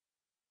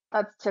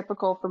that's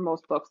typical for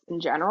most books in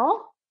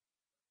general.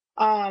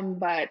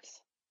 But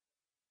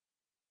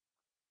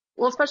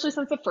well, especially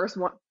since the first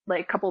one,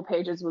 like couple of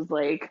pages was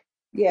like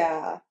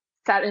Yeah.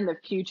 set in the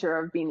future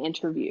of being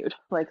interviewed,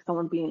 like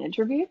someone being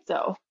interviewed.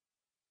 So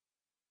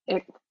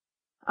it,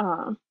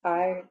 um,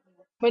 I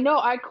but no,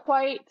 I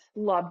quite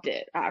loved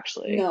it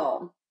actually.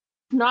 No,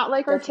 Not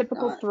like our definitely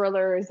typical not.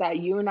 thrillers that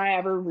you and I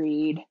ever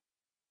read,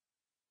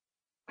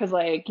 because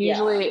like Yeah.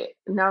 usually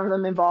none of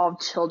them involve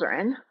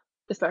children,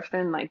 especially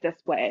in like this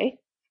way.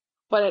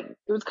 But it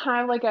was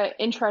kind of like a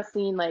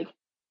interesting like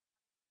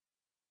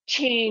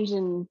change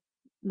and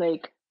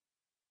like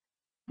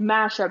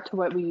mashup to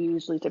what we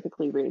usually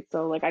typically read.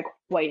 So like I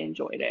quite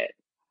enjoyed it.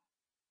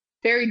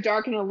 Very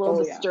dark and a little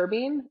Oh yeah.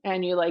 disturbing,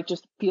 and you like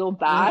just feel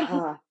bad,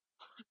 Yeah.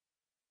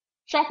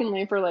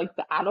 shockingly, for like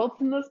the adults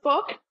in this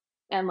book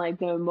and like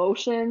the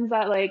emotions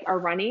that like are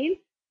running,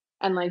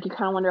 and like you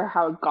kind of wonder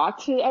how it got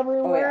to Oh yeah.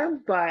 everywhere.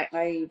 But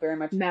I very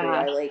much agree.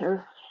 man,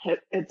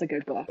 it's a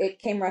good book. It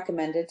came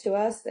recommended to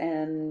us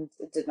and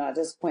it did not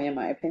disappoint in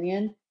my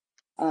opinion.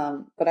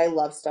 But I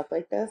love stuff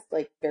like this,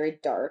 like very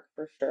dark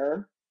for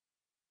sure.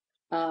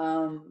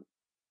 Um,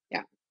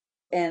 Yeah,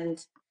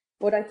 and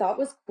what I thought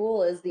was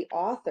cool is the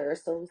author,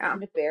 so yeah.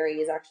 Lucinda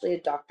Berry is actually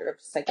a doctor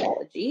of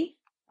psychology.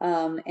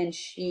 And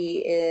she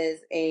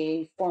is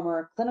a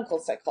former clinical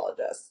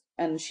psychologist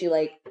and she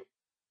like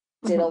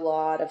did a Hmm.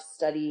 lot of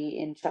study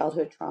in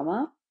childhood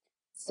trauma.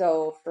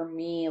 So for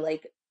me,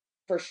 like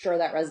for sure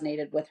that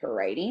resonated with her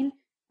writing,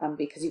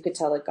 because you could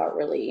tell it got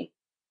really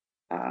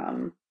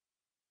um,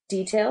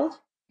 detailed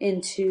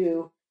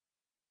into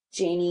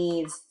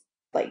Janie's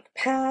like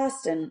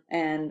past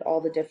and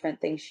all the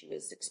different things she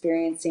was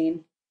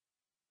experiencing,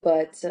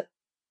 but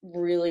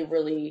really,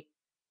 really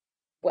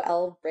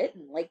well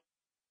written. Like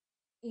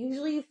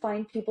usually you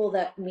find people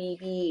that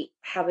maybe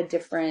have a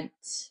different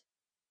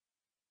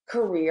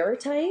career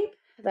type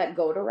that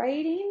go to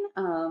writing,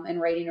 and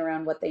writing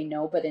around what they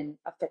know, but in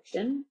a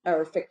fiction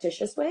or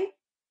fictitious way.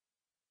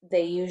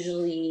 They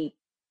usually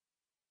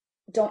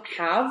don't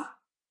have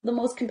the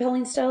most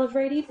compelling style of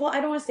writing. Well, I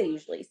don't want to say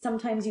usually.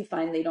 Sometimes you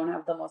find they don't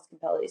have the most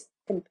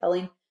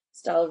compelling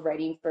style of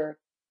writing for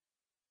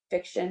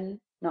fiction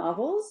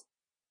novels.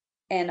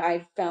 And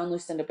I found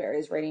Lucinda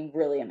Berry's writing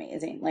really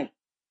amazing. Like,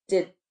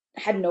 did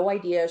had no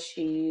idea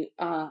she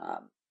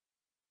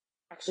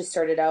actually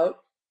started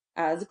out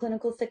as a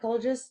clinical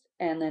psychologist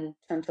and then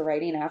turned to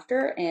writing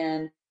after.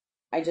 And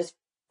I just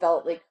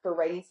felt like her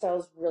writing style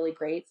is really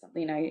great.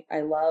 Something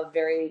I love,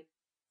 very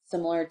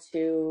similar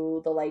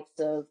to the likes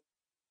of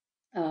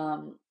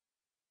um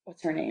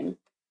what's her name?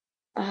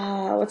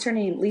 What's her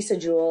name? Lisa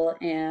Jewell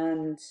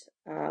and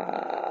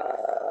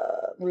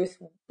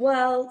Ruth.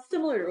 Well,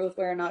 similar to Ruth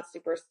Ware, not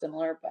super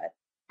similar, but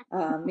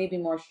maybe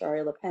more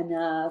Shari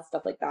LaPena,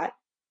 stuff like that.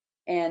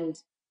 And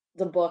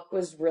the book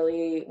was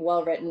really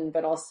well written,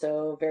 but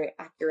also very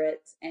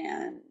accurate.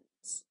 And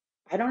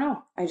I don't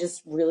know, I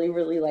just really,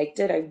 really liked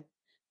it.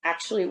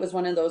 It was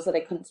one of those that I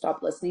couldn't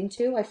stop listening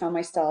to. I found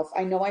myself,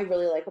 I know I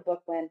really like a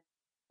book when,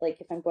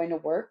 like, if I'm going to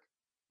work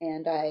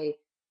and I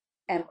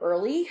am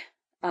early,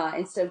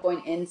 instead of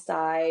going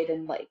inside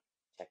and like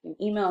checking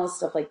emails,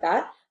 stuff like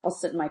that, I'll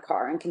sit in my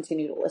car and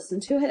continue to listen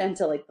to it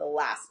until like the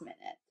last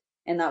minute.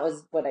 And that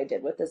was what I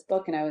did with this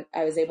book. And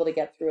I was able to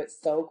get through it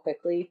so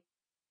quickly.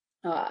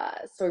 So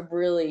I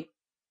really,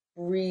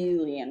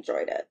 really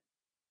enjoyed it.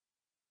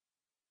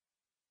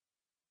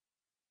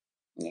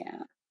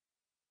 Yeah.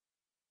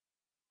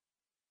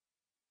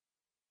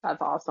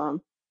 That's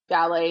awesome.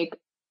 Yeah, like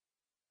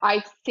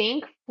I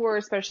think for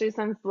especially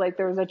since like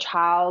there was a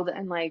child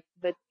and like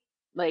the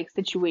like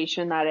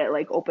situation that it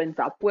like opens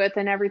up with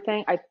and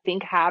everything, I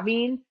think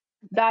having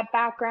that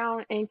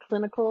background in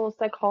clinical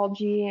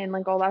psychology and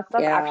like all that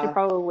stuff actually Yeah.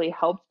 probably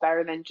helps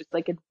better than just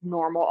like a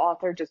normal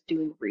author just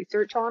doing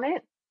research on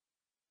it.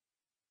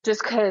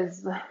 Just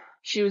because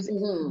she was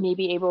Hmm.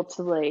 maybe able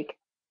to like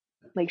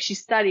she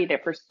studied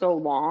it for so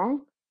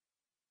long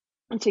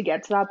to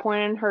get to that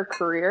point in her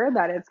career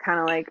that it's kind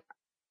of like,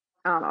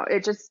 I don't know,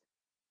 it just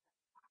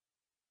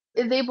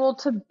is able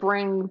to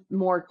bring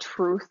more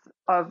truth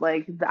of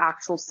like the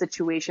actual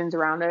situations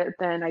around it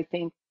than I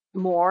think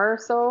more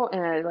so in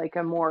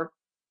a more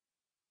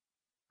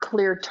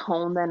clear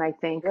tone than I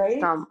think Right?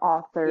 some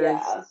authors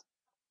Yeah.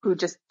 who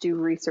just do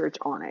research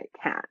on it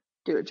can't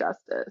do it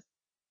justice.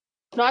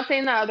 Not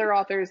saying that other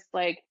authors,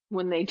 like,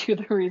 when they do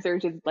the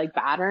research is like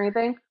bad or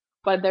anything,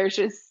 but there's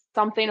just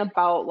something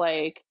about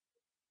like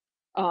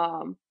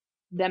um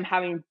them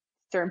having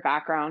certain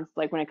backgrounds,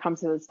 like when it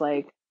comes to this,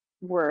 like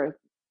where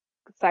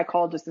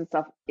psychologists and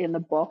stuff in the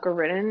book are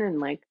written and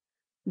like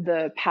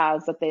the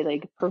paths that they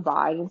like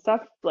provide and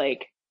stuff,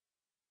 like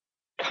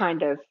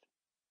kind of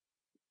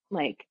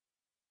like,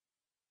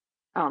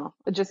 I don't know,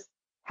 it just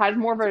has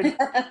more of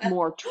a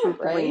more truth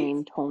Right?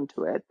 leaning tone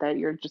to it that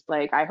you're just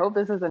like, I hope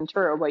this isn't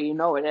true, but you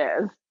know it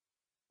is.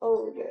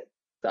 Oh, good.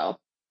 So,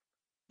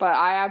 but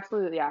I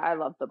absolutely, yeah, I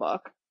love the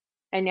book.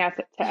 And yes,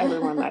 to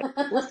everyone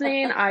that's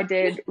listening, I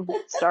did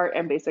start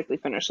and basically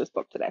finish this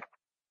book today.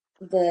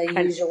 The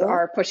Hence usual.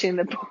 our pushing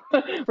the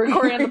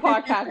recording the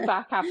podcast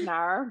back half an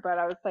hour, but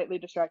I was slightly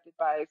distracted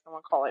by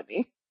someone calling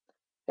me.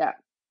 Yeah.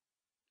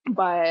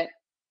 But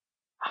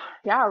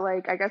yeah,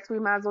 like I guess we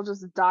might as well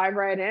just dive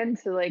right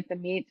into like the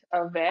meat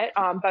of it.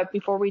 But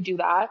before we do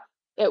that,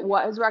 it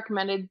was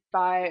recommended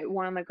by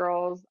one of the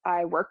girls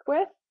I work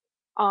with.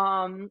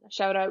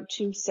 Shout out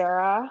to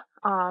Sarah.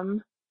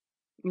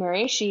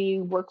 Mary, she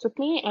works with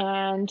me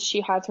and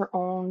she has her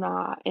own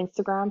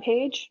Instagram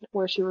page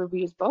where she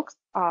reviews books,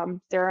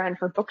 Sarah and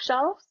her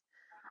bookshelves.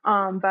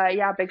 But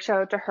yeah, big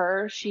shout out to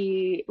her.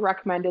 She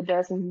recommended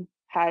this and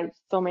had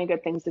so many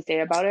good things to say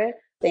about it.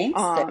 Thanks,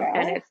 And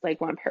Sarah. it's like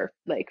one of her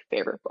like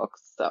favorite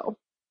books. So,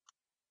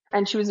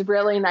 and she was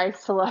really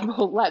nice to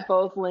let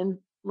both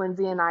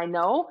Lindsay and I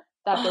know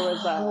that there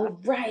was a Oh,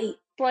 right.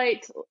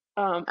 slight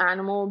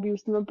animal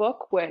abuse in the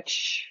book,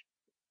 which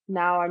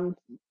now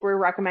we're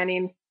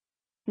recommending.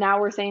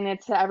 Now we're saying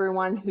it to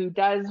everyone who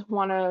does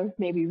want to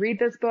maybe read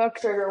this book.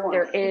 Trigger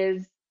There warning.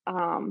 is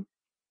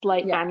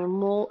slight Yeah,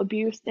 animal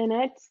abuse in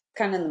it,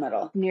 kind of in the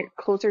middle.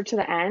 closer to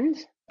the end,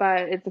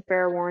 but it's a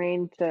fair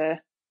warning to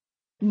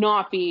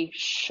not be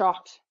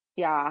shocked.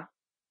 Yeah,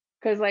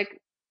 because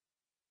like,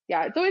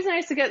 yeah, it's always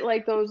nice to get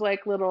like those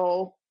like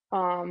little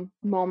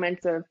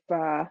moments of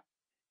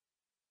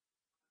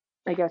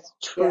I guess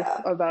truth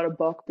Yeah. about a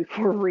book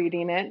before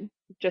reading it,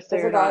 just so I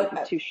you're not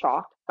forgot. too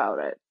shocked about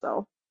it.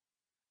 So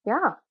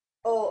yeah.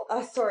 Oh,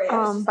 sorry. I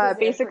was just gonna But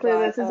say I basically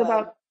forgot. this is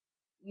about.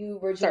 You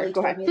Sorry, originally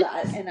go told ahead. me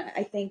that, and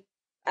I think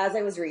as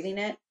I was reading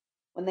it,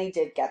 when they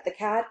did get the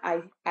cat,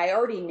 I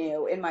already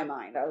knew in my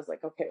mind. I was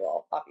like, okay,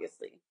 well,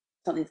 obviously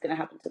something's gonna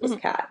happen to this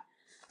cat.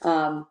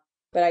 Um,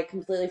 but I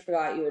completely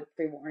forgot you had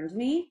pre-warned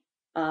me.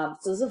 So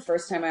this is the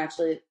first time I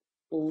actually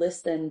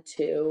listened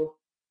to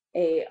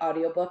a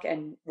audiobook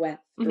and went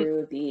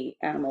through the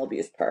animal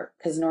abuse part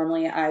because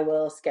normally I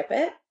will skip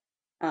it.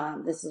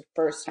 This is the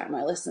first time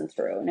I listened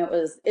through, and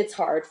it's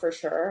hard for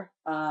sure.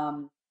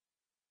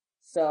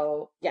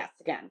 So yes,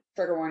 again,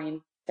 trigger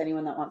warning to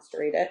anyone that wants to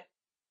read it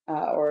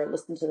or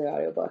listen to the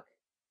audiobook.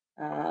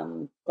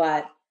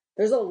 But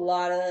there's a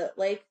lot of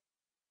like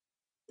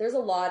there's a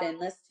lot in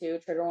this too.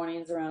 Trigger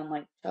warnings around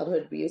like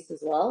childhood abuse as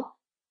well.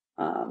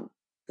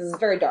 This is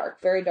very dark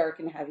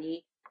and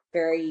heavy,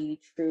 very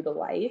true to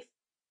life.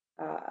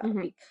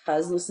 Mm-hmm.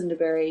 Because Lucinda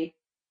Berry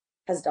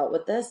has dealt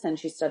with this and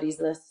she studies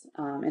this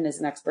and is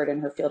an expert in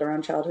her field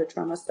around childhood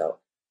trauma. So,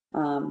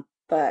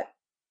 but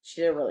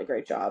she did a really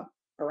great job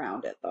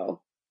around it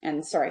though.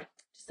 And sorry,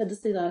 just had to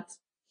say that.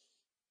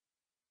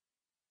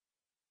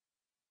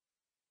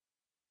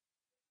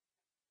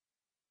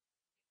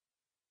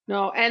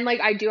 No, and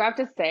like I do have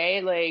to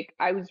say, like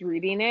I was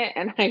reading it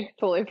and I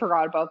totally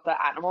forgot about the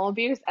animal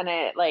abuse and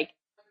it like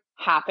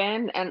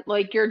happened and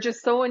like you're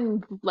just so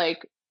in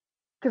like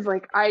because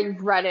like I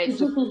read it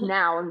just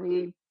now and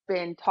we've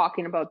been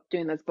talking about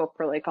doing this book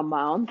for like a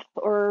month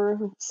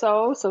or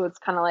so. So it's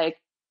kind of like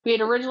we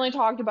had originally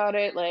talked about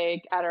it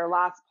like at our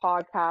last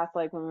podcast,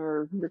 like when we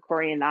were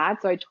recording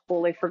that. So I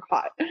totally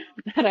forgot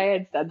that I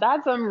had said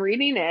that. So I'm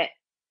reading it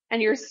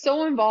and you're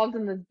so involved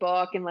in this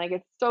book and like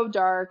it's so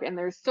dark and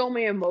there's so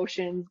many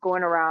emotions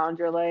going around.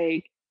 You're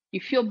like,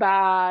 you feel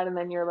bad and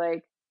then you're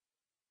like,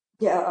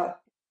 Yeah.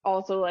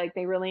 also like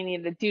they really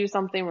need to do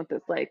something with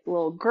this like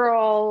little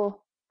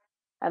girl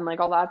and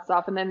like all that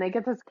stuff. And then they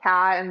get this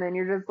cat, and then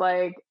you're just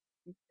like,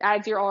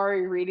 as you're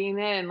already reading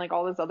it and like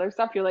all this other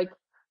stuff, you're like,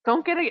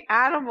 don't get an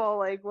animal,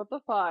 like what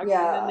the fuck? And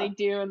then they Yeah.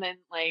 do, and then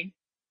like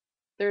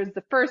there's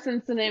the first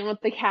incident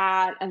with the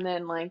cat, and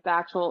then like the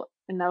actual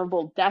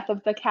inevitable death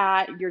of the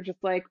cat. You're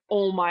just like,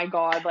 oh my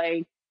god,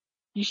 like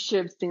you should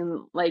have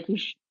seen, like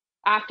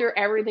after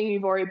everything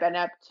you've already been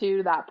up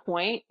to that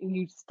point,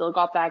 you still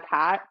got that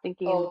cat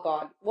thinking Oh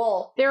God.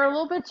 Well, they're a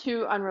little bit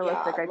too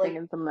unrealistic, yeah, I think, like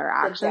in some of their the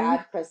actions.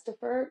 dad,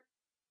 Christopher,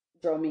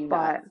 drove me nuts.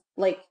 But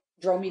Like,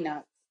 drove me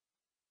nuts.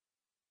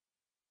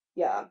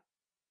 Yeah.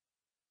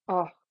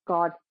 oh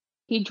God,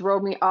 he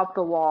drove me up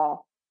the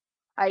wall.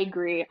 I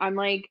agree. I'm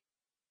like,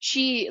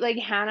 she like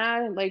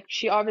Hannah, like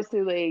she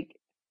obviously like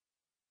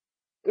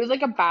it was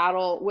like a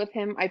battle with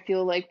him, I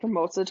feel like for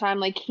most of the time.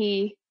 Like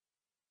he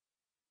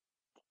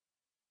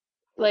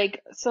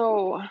like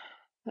so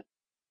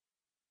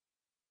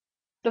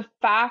the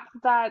fact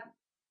that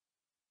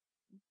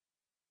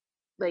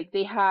like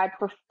they had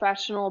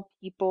professional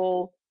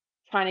people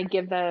trying to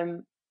give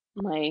them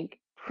like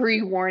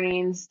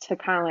pre-warnings to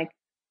kind of like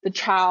the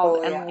child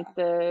Oh and yeah. like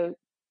the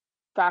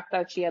fact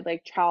that she had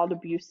like child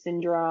abuse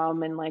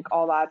syndrome and like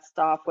all that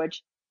stuff,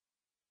 which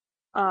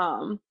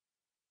um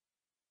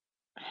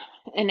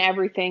and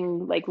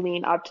everything like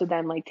lean up to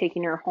them like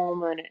taking her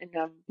home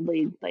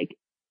like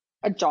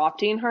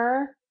adopting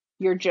her.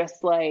 You're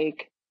just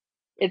like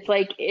it's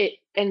like it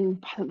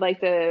and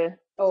like the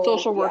Oh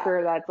social yeah.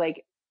 worker that's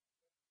like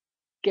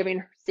giving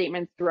her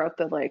statements throughout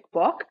the like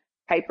book,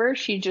 Piper,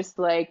 she just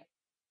like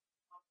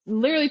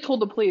literally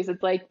told the police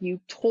it's like you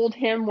told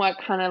him what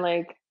kind of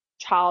like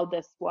child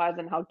this was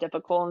and how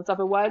difficult and stuff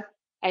it was,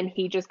 and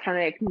he just kind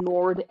of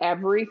ignored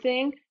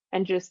everything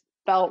and just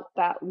felt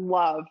that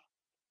love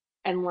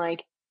and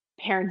like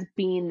parents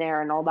being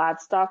there and all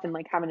that stuff and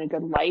like having a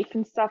good life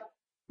and stuff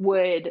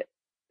would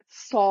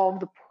solve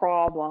the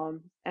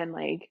problem and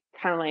like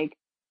kind of like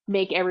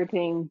make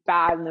everything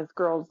bad in this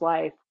girl's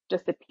life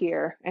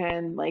disappear.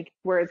 And like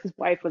whereas his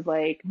wife was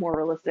like more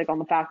realistic on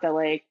the fact that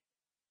like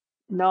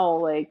no,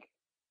 like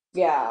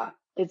Yeah.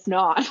 it's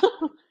not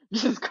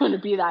just going to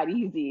be that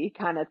easy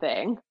kind of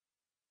thing.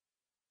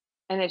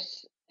 And it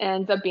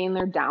ends up being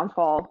their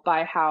downfall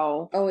by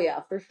how Oh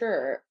yeah, for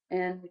sure.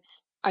 And just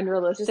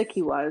unrealistic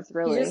he was, he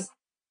really. just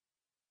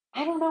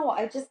I don't know.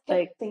 I just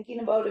Like, kept thinking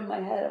about in my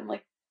head. I'm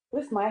like,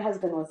 what if my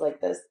husband was like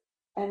this?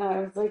 And I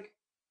was like,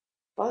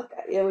 fuck,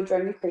 it would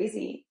drive me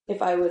crazy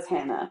if I was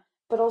Hannah.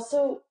 But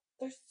also,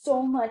 there's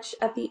so much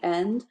at the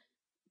end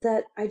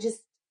that I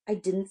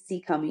didn't see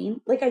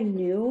coming. Like I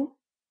knew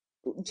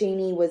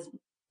Janie was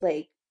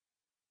like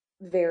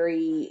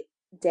very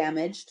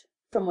damaged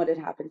from what had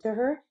happened to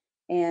her,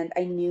 and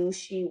I knew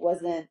she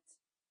wasn't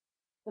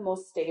the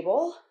most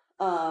stable.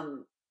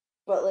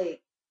 But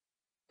like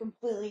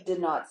completely did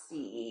not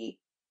see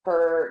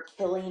her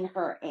killing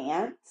her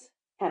aunt,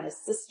 Hannah's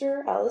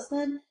sister,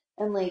 Allison,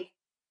 and like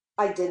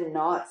I did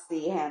not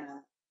see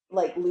Hannah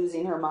like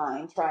losing her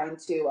mind trying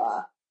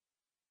to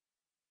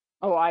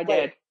oh, I did.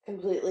 like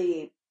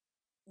completely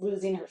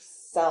losing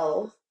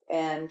herself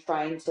and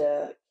trying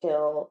to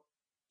kill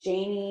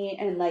Janie,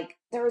 and like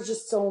there was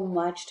just so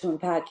much to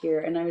unpack here,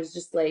 and I was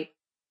just like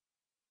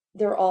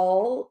they're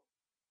all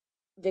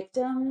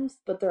victims,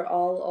 but they're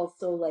all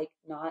also like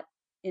not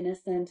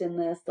innocent in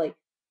this. Like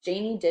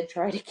Janie did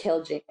try to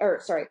kill Janie, or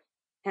sorry,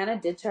 Hannah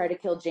did try to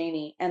kill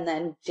Janie, and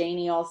then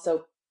Janie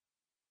also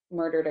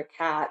murdered a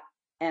cat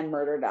and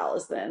murdered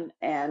Allison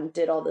and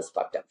did all this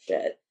fucked up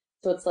shit.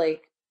 So it's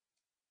like,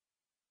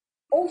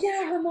 oh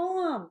yeah, her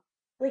mom.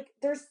 Like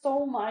there's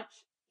so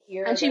much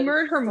And here she that it's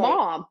murdered her just like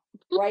mom.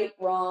 right,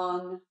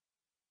 wrong,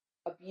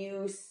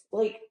 abuse.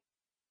 Like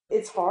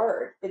it's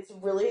hard.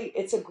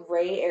 It's a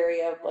gray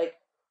area of like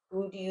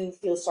who do you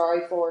feel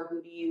sorry for?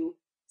 Who do you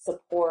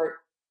support?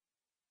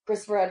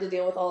 Christopher had to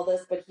deal with all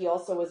this, but he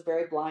also was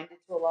very blinded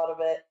to a lot of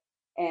it.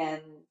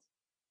 And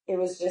it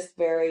was just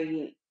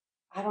very,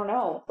 I don't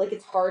know, like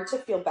it's hard to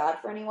feel bad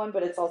for anyone,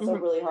 but it's also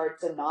Mhm. really hard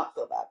to not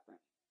feel bad for anyone.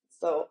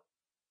 So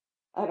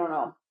I don't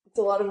know. It's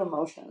a lot of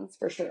emotions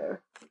for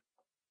sure.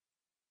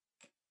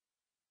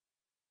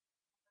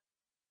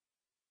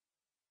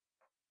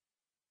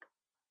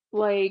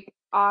 Like,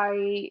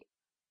 I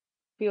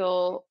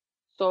feel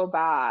so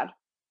bad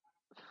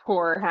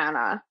for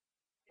Hannah.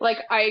 Like,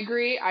 I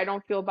agree. I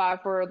don't feel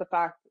bad for the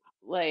fact,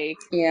 like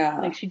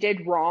Yeah. she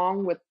did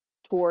wrong with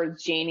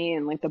towards Janie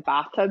and like the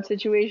bathtub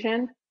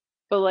situation.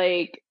 But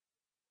like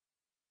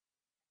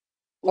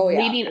Oh yeah,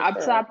 leading for up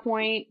to sure. that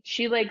point,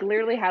 she like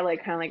literally had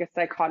like kind of like a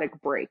psychotic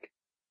break.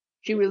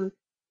 She was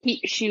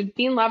she was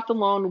being left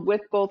alone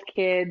with both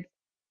kids.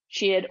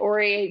 She had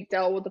already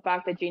dealt with the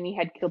fact that Janie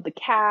had killed the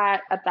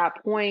cat at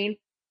that point,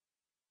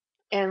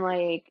 and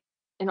like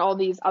and all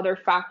these other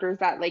factors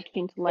that like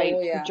came to Oh light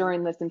yeah.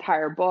 during this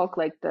entire book,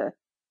 like the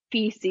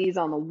feces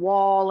on the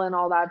wall and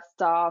all that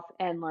stuff,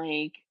 and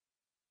like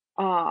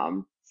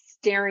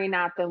staring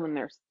at them when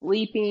they're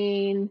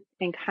sleeping,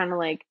 and kind of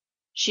like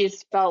she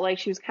just felt like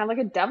she was kind of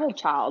like a devil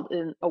child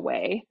in a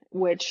way,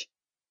 which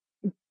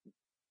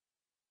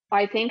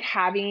I think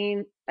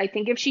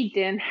if she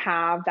didn't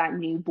have that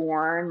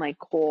newborn like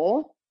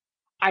Cole,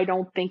 I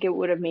don't think it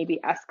would have maybe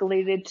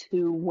escalated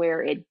to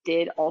where it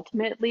did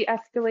ultimately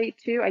escalate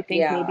to. I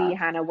think maybe Yeah.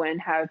 Hannah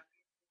wouldn't have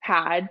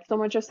had so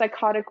much a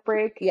psychotic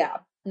break Yeah.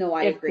 No,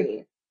 I if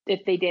agree.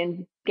 they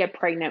didn't get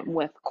pregnant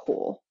with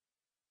Cole.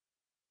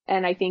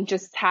 And I think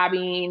just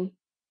having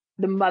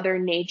the mother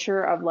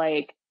nature of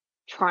like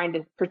trying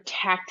to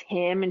protect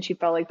him, and she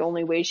felt like the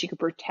only way she could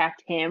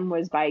protect him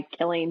was by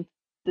killing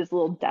this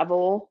little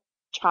devil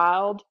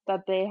child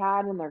that they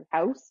had in their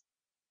house.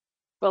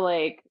 But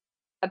like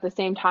at the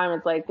same time,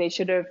 it's like they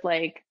should have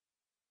like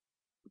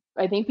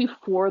I think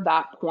before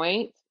that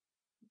point,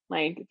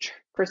 like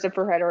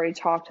Christopher had already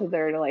talked to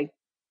her to like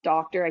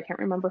doctor, I can't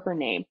remember her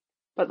name,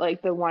 but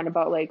like the one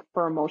about like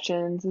for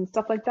emotions and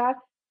stuff like that,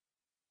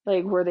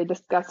 like where they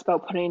discussed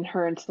about putting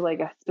her into like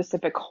a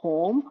specific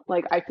home.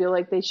 Like I feel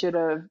like they should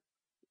have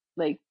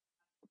like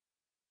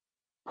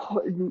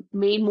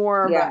made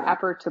more of an Yeah.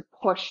 effort to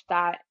push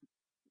that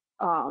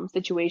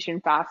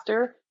situation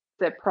faster.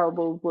 That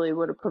probably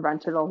would have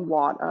prevented a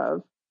lot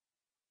of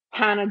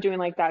Hannah doing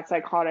like that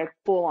psychotic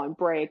full on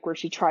break where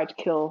she tried to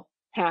kill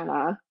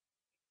Hannah,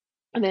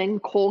 and then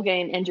Cole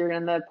getting injured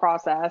in the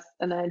process,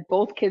 and then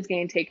both kids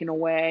getting taken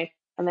away,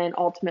 and then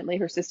ultimately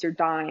her sister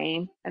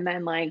dying, and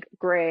then like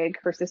Greg,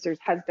 her sister's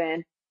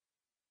husband.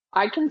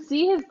 I can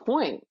see his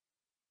point,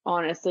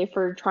 honestly,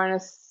 for trying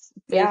to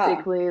Yeah.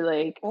 basically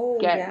like Oh,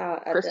 get yeah.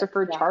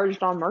 Christopher Yeah.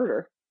 charged on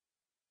murder,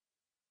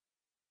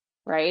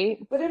 right?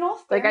 But in all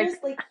Like I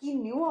fairness, like he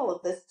knew all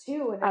of this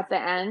too, and at the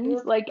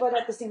end, like, but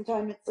at the same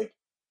time, it's like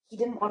he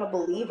didn't want to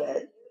believe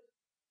it.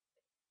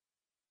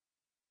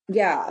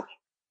 Yeah,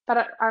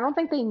 but I don't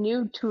think they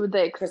knew to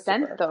the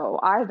extent Christopher. though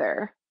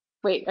either.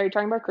 Wait, are you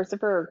talking about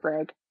Christopher or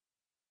Greg?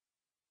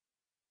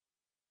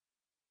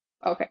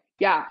 Okay.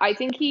 Yeah, I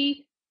think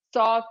he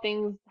saw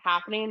things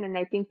happening, and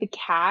I think the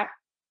cat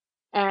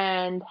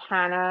and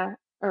Hannah,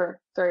 or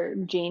sorry,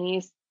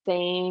 Janie's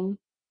saying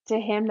to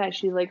him that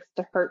she likes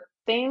to hurt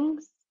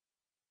things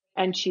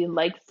and she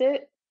likes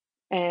it.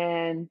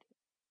 And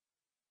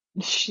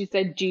she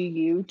said, "Do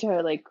you?"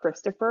 to like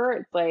Christopher.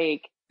 It's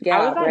like,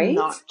 how is Yeah, that right?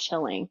 not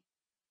chilling to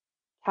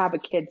have a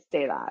kid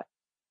say that?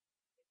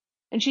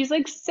 And she's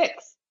like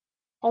 6,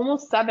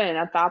 almost 7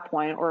 at that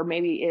point, or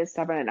maybe is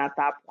 7 at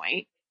that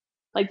point.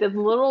 Like this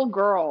little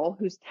girl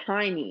who's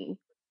tiny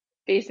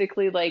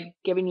basically like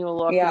giving you a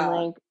look and Yeah.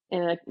 like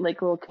in a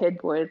like little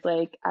kid voice,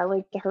 like, I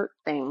like to hurt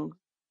things.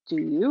 Do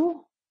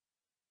you?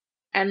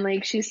 And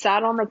like she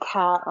sat on the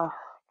cat. Oh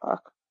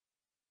fuck.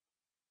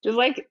 Just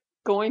like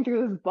going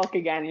through this book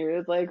again, you're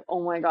just like,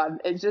 oh my god,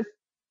 it's just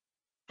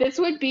this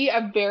would be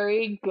a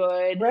very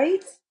good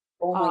Right?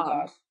 Oh my um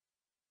gosh.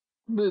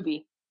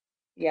 movie.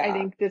 I Yeah.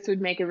 think this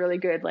would make a really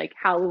good like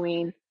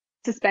Halloween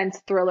suspense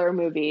thriller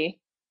movie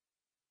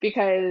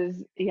because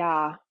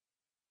yeah,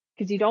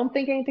 because you don't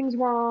think anything's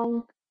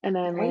wrong, and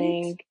then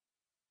Right? like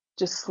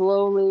just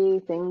slowly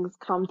things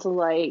come to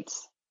light,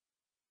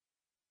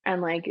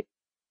 and like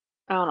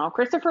I don't know,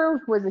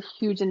 Christopher was a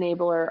huge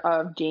enabler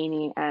of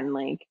Janie, and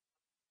like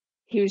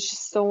he was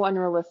just so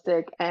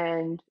unrealistic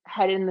and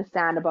head in the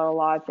sand about a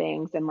lot of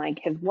things, and like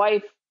his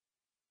wife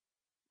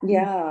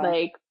Yeah.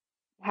 like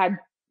had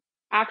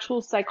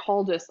actual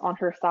psychologists on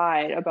her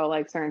side about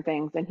like certain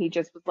things, and he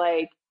just was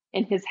like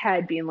in his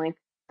head being like,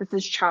 this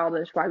is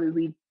childish, why would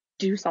we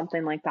do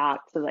something like that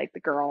to like the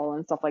girl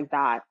and stuff like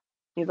that.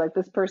 He's like,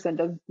 does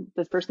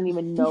this person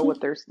even know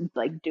what they're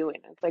like doing?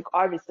 It's like,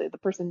 obviously the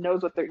person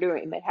knows what they're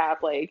doing.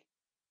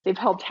 They've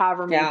helped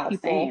however many Yeah,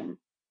 people. same.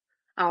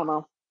 I don't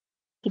know,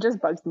 he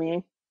just bugs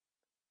me.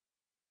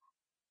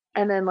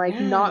 And then like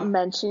not Yeah.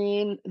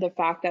 mentioning the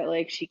fact that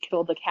like she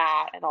killed the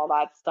cat and all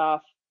that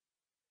stuff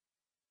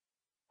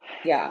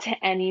Yeah. to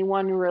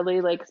anyone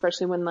really, like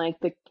especially when like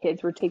the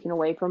kids were taken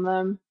away from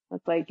them.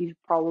 It's like you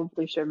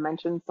probably should have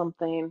mentioned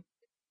something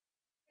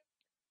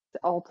to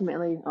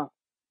ultimately. Oh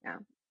yeah,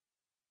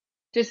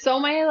 just so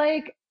many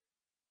like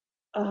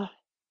I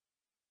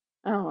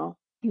don't know.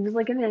 He was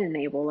like an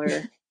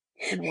enabler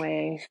in a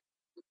way.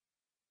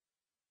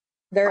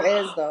 There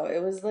is though.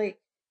 It was like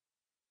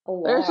a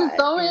There's just lot,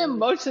 so many and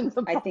emotions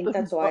I about think this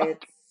that's why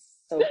book. it's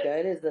so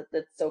good is that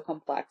it's so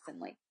complex, and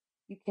like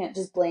you can't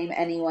just blame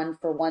anyone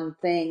for one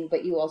thing,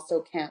 but you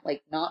also can't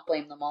like not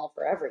blame them all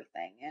for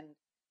everything. And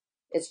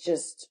it's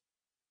just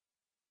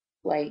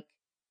like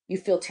you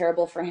feel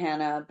terrible for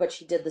Hannah, but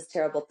she did this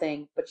terrible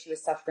thing, but she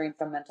was suffering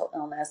from mental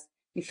illness.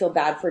 You feel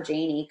bad for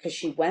Janie because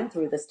she went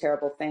through this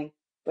terrible thing,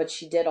 but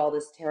she did all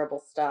this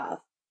terrible stuff.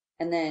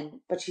 And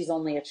then, but she's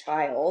only a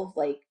child.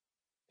 Like,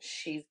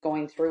 she's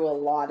going through a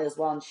lot as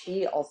well. And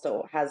she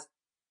also has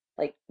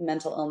like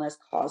mental illness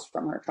caused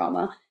from her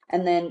trauma.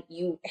 And then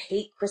you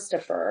hate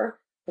Christopher,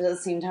 but at the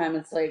same time,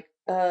 it's like,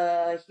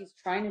 he's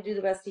trying to do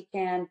the best he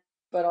can,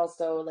 but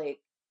also like,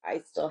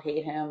 I still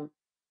hate him.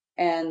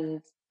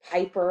 And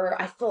Piper,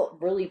 I felt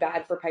really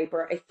bad for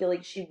Piper. I feel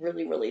like she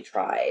really, really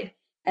tried.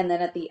 And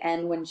then at the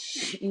end, when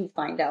you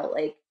find out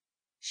like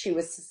she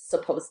was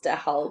supposed to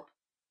help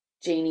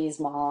Janie's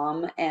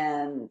mom,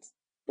 and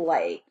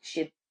like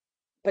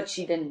but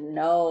she didn't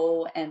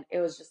know, and it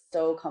was just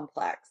so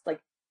complex.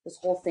 Like this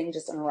whole thing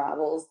just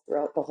unravels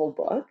throughout the whole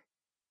book.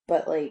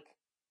 But like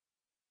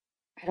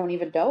I don't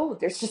even know.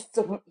 There's just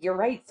so you're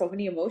right, so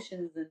many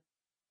emotions, and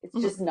it's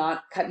just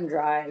not cut and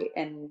dry,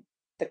 and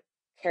the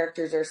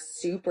characters are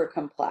super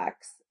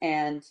complex,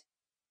 and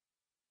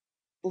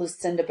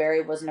Lucinda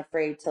Berry wasn't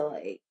afraid to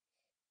like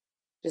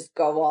just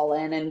go all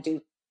in and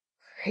do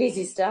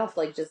crazy stuff,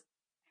 like just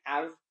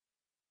have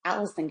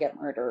Allison get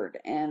murdered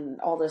and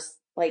all this.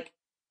 Like,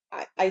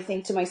 I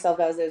think to myself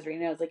as I was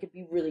reading, I was like, it'd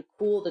be really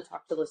cool to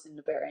talk to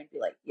Lucinda Berry and be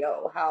like,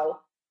 yo,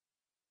 how,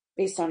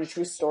 based on a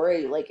true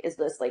story, like, is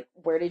this like,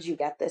 where did you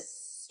get this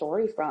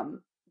story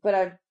from? But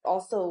I've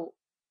also,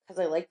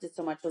 because I liked it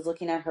so much, was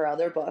looking at her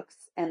other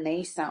books, and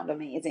they sound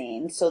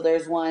amazing. So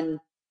there's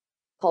one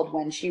called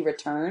When She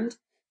Returned.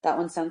 That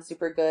one sounds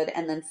super good.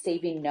 And then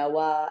Saving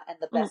Noah and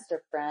The Mm. Best of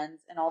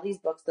Friends, and all these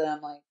books that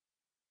I'm like,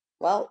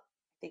 well,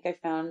 I think I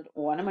found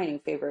one of my new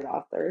favorite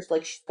authors.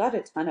 Like, she's got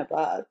a ton of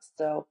books,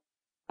 so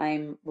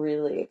I'm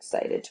really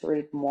excited to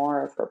read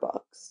more of her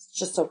books. It's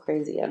just so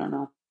crazy. I don't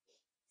know.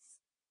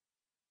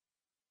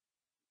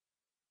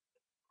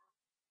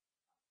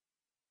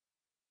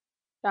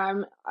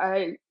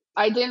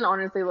 I didn't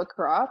honestly look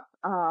her up,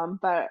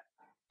 but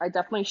I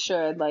definitely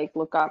should like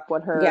look up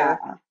what Yeah. her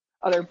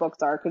other books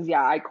are because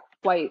yeah, I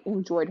quite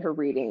enjoyed her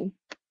reading.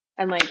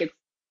 And like it's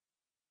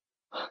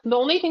the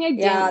only thing I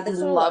Yeah, didn't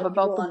that's what a lot love of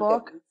about people the on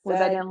book Goodreads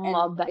was I said, didn't and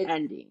love the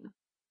ending.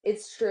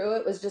 it's true.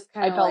 It was just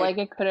kind I of felt like, like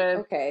it could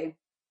have okay,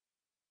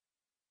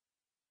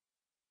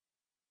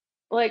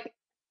 like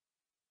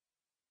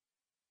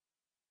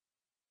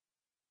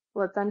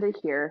let's end it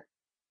here.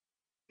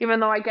 Even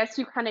though I guess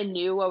you kind of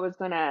knew what was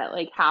gonna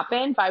like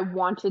happen, but I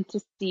wanted to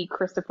see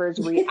Christopher's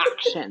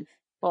reaction.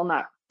 Well,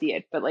 not see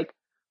it, but like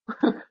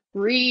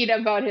read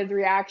about his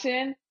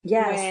reaction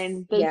yes,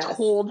 when they yes,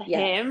 told yes,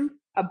 him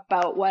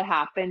about what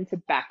happened to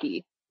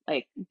Becky,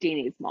 like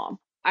Janie's mom.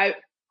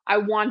 I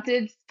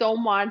wanted so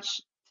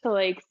much to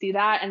like see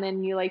that, and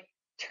then you like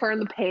turn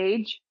the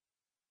page,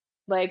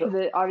 like 'cause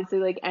it obviously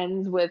like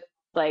ends with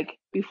like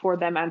before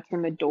them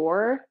entering the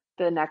door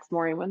the next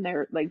morning when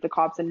they're like the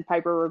cops and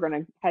Piper were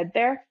gonna head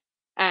there,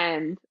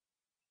 and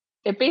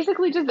it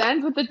basically just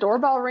ends with the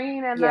doorbell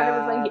ringing and that it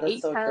was yeah, like that's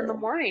eight so ten in the true.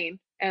 morning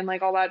and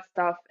like all that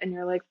stuff, and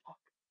you're like,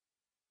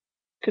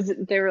 because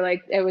they were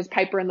like it was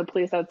Piper and the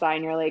police outside,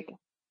 and you're like,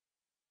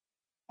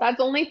 that's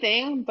the only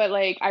thing, but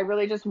like I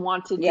really just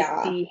wanted to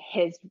Yeah, see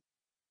his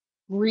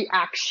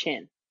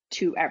reaction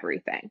to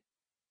everything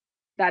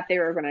that they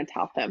were going to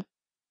tell him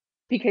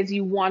because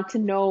you want to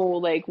know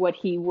like what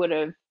he would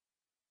have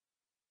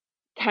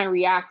kind of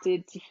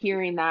reacted to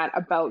hearing that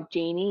about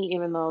Janie,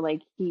 even though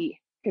like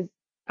because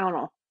I don't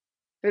know,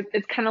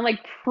 it's kind of like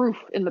proof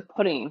in the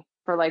pudding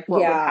for like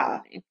what was yeah,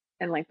 happening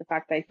and like the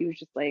fact that he was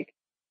just like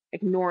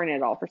ignoring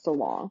it all for so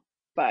long,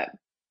 but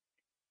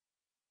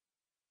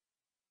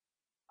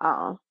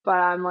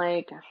I'm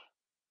like,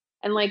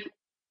 and like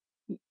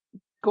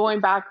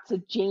going back to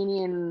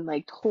Janie and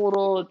like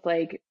total, it's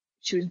like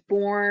she was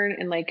born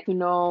and like who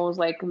knows,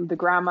 like the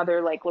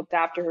grandmother like looked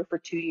after her for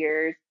 2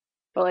 years,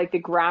 but like the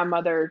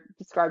grandmother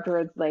described her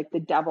as like the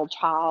devil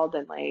child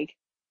and like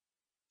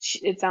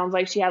it sounds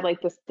like she had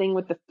like this thing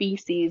with the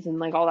feces and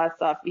like all that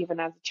stuff even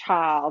as a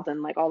child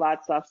and like all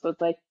that stuff. So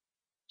it's like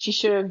she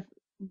should have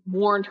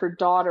warned her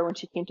daughter when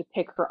she came to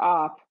pick her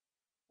up,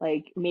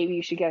 like maybe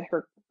you should get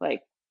her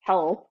like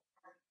help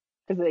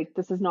because like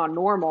this is not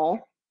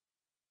normal.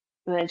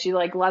 And then she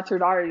like lets her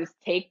daughter just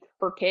take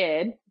her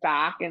kid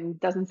back and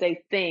doesn't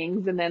say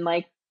things. And then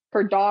like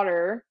her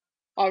daughter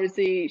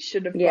obviously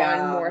should have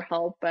gotten more yeah,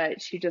 help,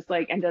 but she just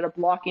like ended up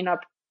locking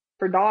up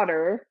her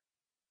daughter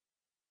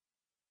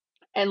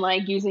and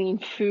like using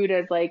food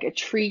as like a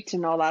treat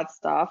and all that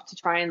stuff to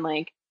try and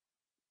like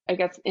I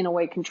guess in a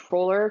way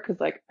control her because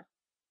like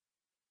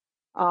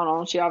I don't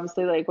know, she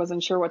obviously like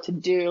wasn't sure what to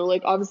do.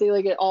 Like obviously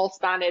like it all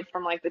started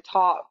from like the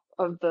top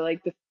of the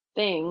like the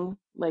thing,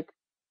 like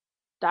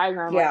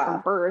diagram like from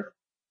yeah, birth.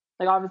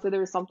 Like obviously there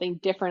was something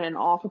different and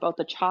off about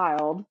the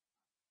child,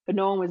 but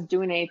no one was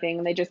doing anything.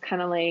 And they just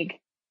kind of like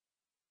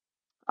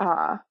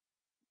uh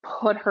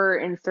put her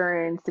in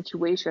certain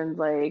situations,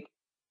 like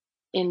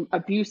in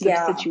abusive yeah,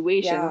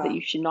 situations that yeah,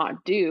 you should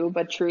not do,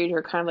 but treated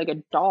her kind of like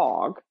a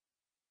dog,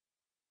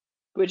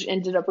 which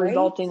ended up right?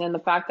 resulting in the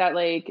fact that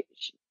like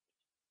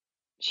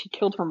she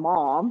killed her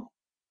mom,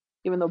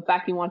 even though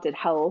Becky wanted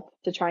help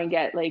to try and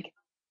get like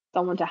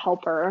someone to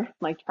help her,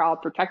 like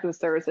Child Protective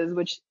Services,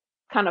 which is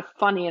kind of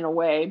funny in a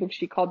way because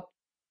she called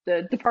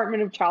the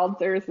Department of Child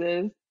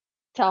Services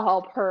to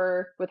help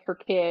her with her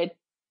kid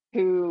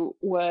who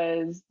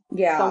was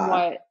Yeah,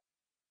 somewhat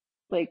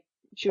like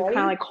she was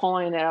kind of right? like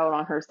calling it out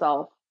on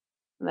herself,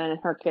 and then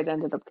her kid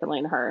ended up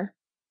killing her.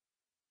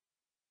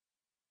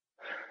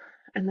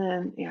 And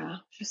then yeah,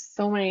 just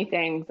so many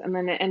things. And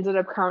then it ended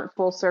up coming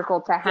full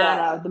circle to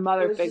Hannah, Yeah, the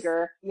it mother was just,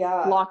 figure,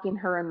 yeah, locking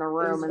her in the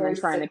it room was and then very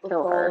trying to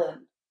kill cyclical her.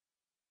 and it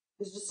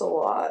was just a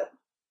lot.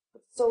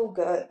 It's so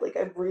good. Like,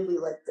 I really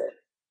liked it.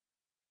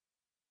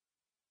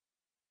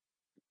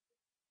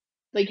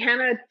 Like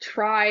Hannah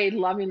tried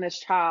loving this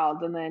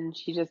child and then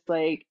she just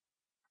like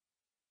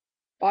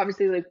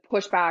obviously like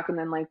pushed back and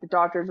then like the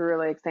doctors were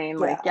like saying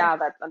like Yeah, yeah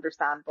that's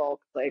understandable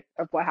 'cause, like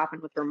of what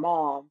happened with her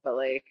mom, but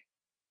like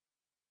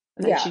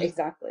and then yeah, she just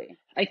exactly.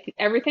 like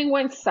everything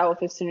went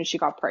south as soon as she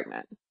got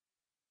pregnant.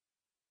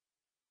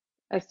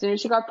 As soon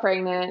as she got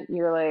pregnant,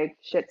 you're like,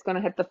 shit's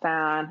gonna hit the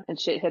fan, and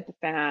shit hit the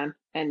fan,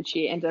 and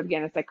she ended up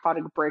getting a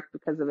psychotic break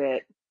because of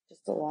it.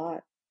 Just a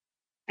lot.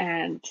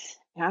 And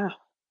yeah,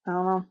 I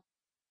don't know.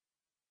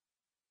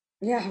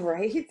 Yeah,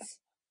 right? It's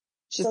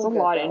just So a good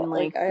lot in though.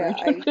 Like, like I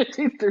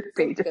 353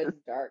 so pages. good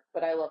and dark,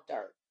 but I love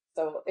dark.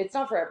 So it's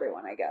not for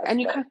everyone, I guess, And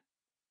you but kind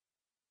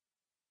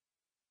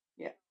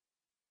yeah.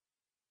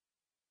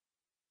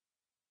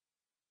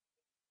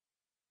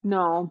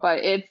 No, but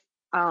it's,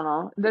 I don't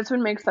know. This would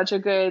make such a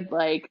good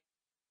like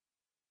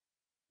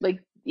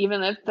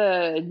even if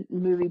the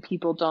movie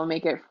people don't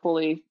make it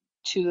fully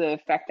to the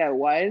effect that it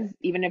was,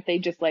 even if they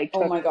just like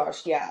Oh took my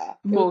gosh, yeah.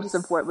 It would be most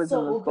of what was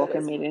in this so good book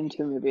and as a made it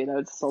into a movie. movie, that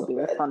would still So be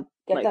good. fun,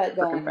 Get like that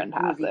freaking going,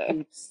 movie fantastic.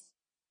 peeps.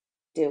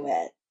 Do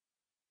it.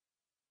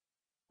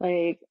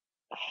 Like,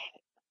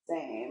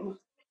 Same.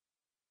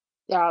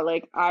 yeah,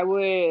 like I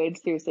would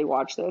seriously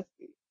watch this.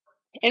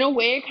 In a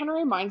way, it kind of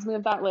reminds me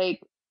of that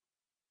like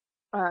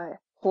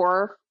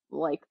horror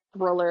like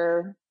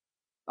thriller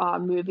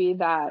movie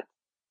that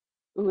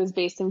was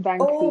based in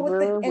Oh, with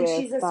Vancouver and with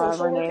she's a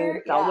social Renee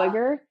worker? Yeah.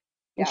 Zellweger,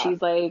 and Yeah.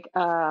 she's like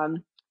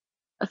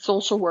a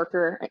social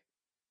worker.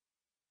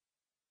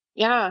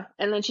 Yeah,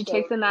 and then she So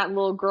takes in good. that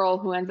little girl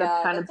who ends up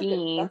Yeah, kind of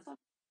being that's a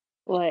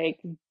like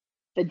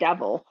the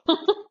devil.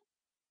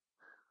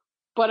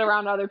 But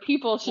around other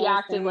people, she no,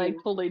 acted like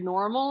same. totally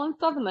normal and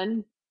stuff. And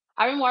then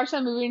I haven't watched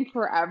that movie in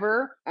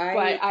forever, but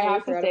I I totally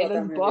have to forgot say about this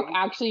that book movie.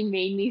 actually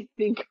made me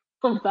think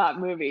of that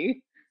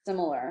movie.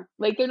 Similar.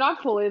 Like they're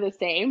not fully the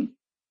same,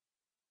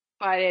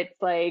 but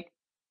it's like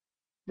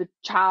the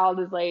child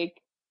is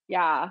like,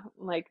 yeah,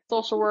 like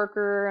social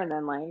worker, and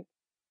then like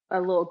a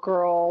little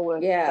girl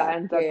with that Yeah,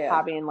 ends up yeah,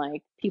 having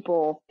like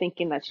people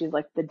thinking that she's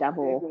like the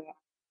devil.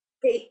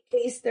 yeah.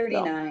 Case So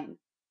 39.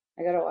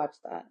 I gotta watch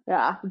that.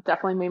 yeah, it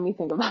definitely made me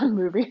think of that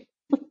movie.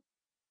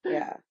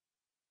 Yeah.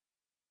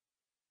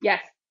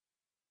 Yes,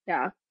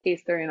 yeah,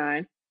 Case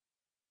 39.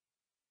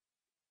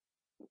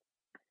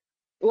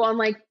 Well, and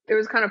like it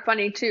was kind of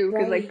funny too,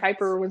 because like Right.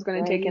 Piper was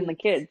going to take in the Right.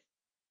 kids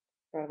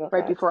Forgot about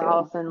right that before too.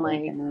 Allison Oh my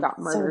like goodness. got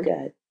So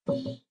murdered.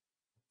 good.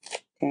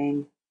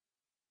 Dang.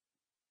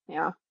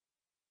 Yeah,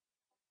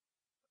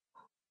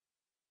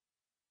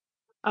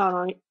 I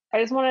don't know. I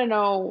just want to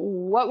know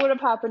what would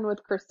have happened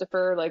with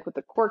Christopher, like with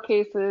the court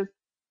cases.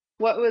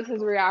 What was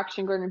his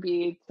reaction going to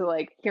be to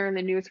like hearing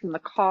the news from the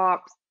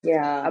cops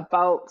Yeah.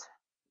 about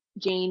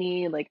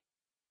Janie? Like,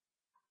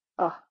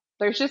 oh,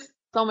 there's just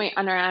so many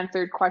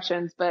unanswered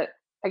questions, but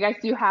I guess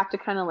you have to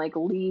kind of like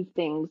leave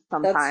things That's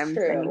sometimes,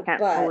 and you true.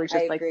 can't But always I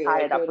just like agree.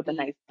 tie Like it up with a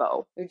nice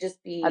bow it would just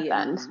at be the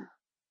end.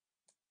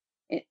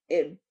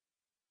 it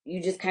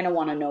you just kind of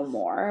want to know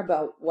more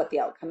about what the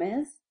outcome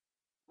is.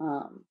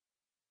 Um,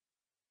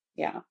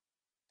 yeah.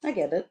 I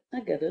get it.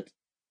 I get it.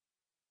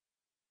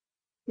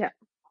 Yeah,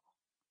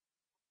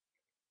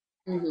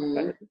 Mm-hmm.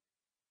 but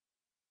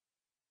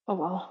oh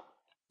well,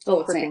 so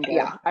Oh, same. freaking good.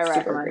 Yeah. I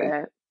Super recommend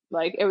agree. it.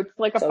 Like it was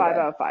like a So five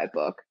good. out of five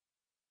book.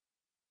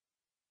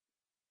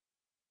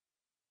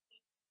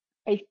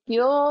 I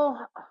feel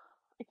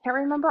I can't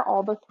remember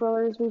all the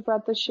thrillers we've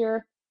read this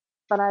year,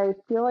 but I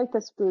feel like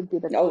this would be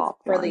the Oh, top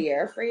for the one.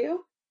 year for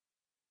you?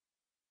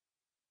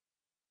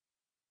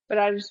 But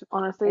I just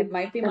honestly It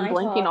might be been my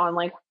blanking top. on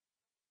like,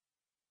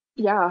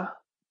 yeah.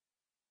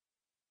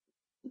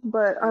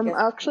 But I I'm guess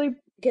actually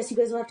you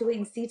guys will have to wait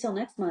and see till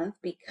next month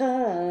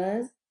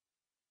because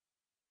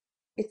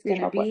it's your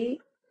gonna top one.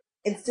 be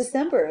it's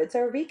December. It's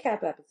our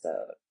recap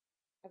episode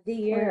of the Oh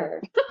yeah.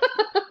 year.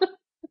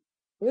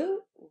 Woo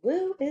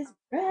woo is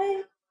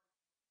right. I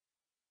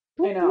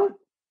Whoop, know. whoop.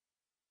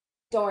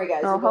 Don't worry,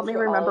 guys. It'll We'll go help me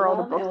through all remember of all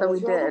the them and books we'll that go we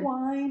through all the did.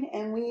 wine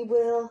and we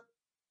will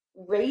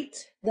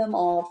rate them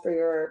all for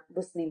your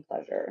listening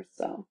pleasure.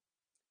 So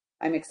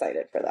I'm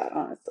excited for that,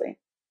 honestly.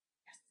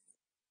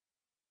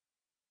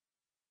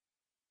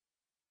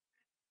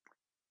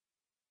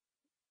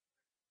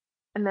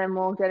 And then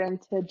we'll get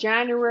into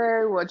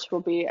January, which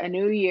will be a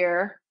new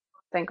year,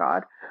 thank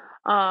God.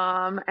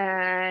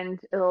 And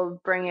it'll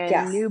bring in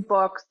Yes, new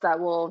books that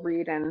we'll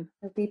read and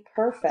it'll be drone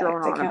perfect.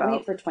 I on can't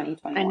wait about, for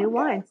and new 2021,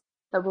 wine guys.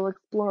 that we'll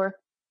explore.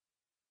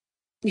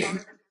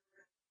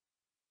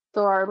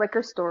 So our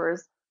liquor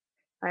stores,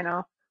 I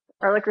know,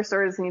 our liquor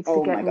stores needs to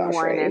Oh get my new gosh,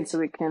 wine in right? so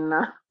we can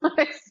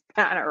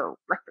expand our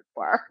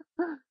repertoire.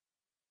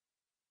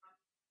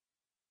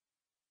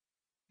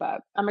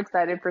 But I'm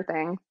excited for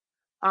things.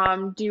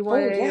 Do you Oh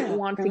yeah,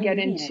 want to Crowning get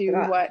Meaning, I into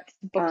forgot. what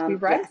books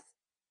we've read? Yes.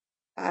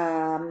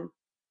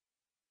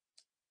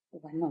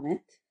 One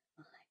moment.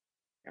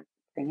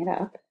 Bring it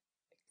up.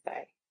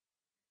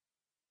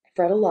 I've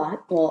read a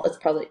lot. Well, it's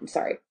probably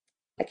sorry.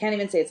 I can't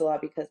even say it's a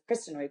lot because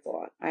Kristen reads a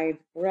lot. I've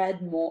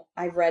read more.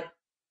 I've read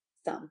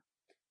some.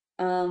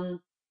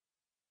 Um,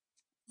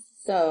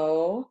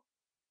 so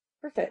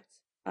perfect.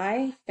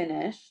 I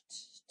finished.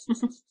 Okay,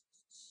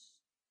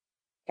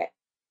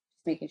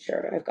 just making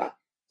sure I've got.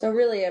 So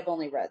really, I've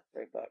only read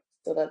 3 books,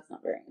 so that's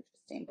not very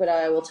interesting. But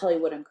I will tell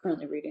you what I'm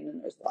currently reading,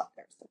 and there's a lot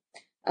there.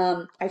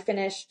 So, I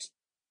finished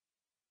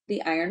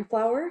The Iron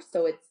Flower,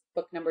 so it's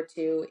book number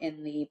 2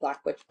 in the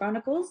Black Witch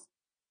Chronicles.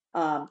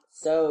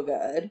 So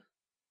good.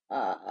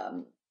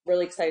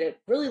 Really excited.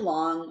 Really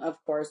long,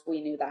 of course. We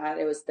knew that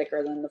it was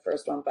thicker than the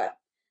first one, but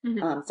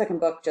second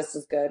book just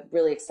as good.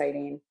 Really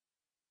exciting.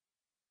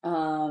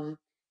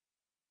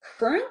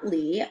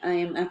 Currently,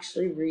 I'm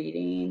actually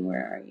reading.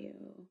 Where are you,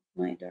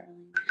 my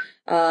darling?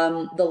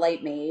 The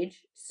Light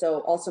Mage. So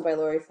also by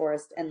Laurie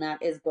Forrest, and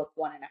that is book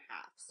 1.5.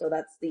 So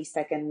that's the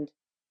second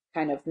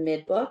kind of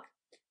mid book.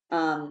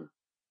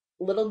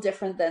 Little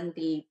different than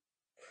the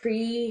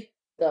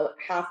the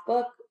half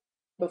book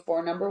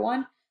before number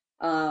one.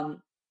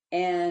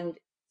 And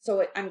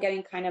so I'm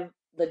getting kind of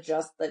the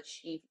gist that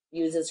she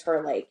uses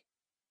her like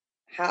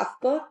half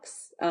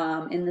books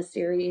in the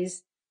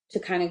series to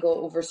kind of go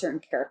over certain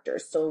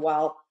characters. So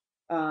while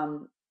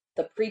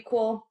the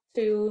prequel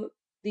to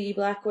the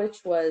Black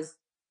Witch was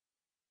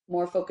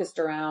more focused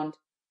around,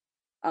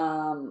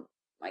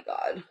 my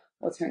God,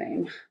 what's her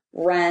name?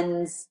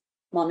 Ren's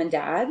mom and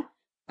dad.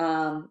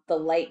 The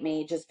Light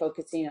Mage is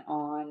focusing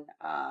on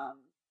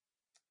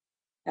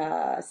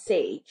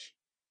Sage,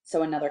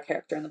 so another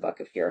character in the book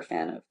if you're a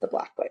fan of the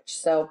Black Witch.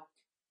 So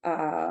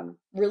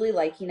really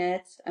liking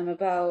it. I'm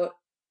about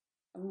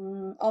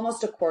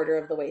almost a quarter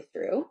of the way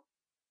through.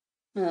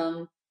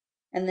 And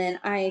then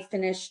I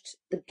finished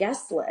The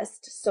Guest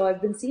List. So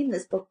I've been seeing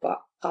this book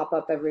pop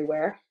up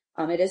everywhere.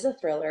 It is a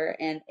thriller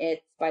and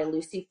it's by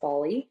Lucy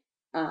Foley.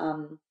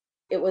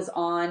 It was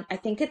on, I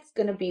think it's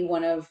going to be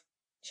one of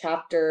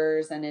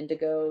Chapters and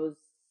Indigo's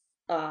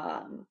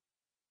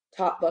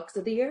top books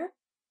of the year.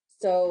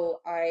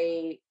 So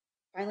I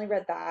finally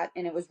read that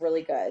and it was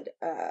really good.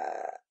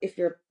 If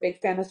you're a big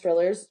fan of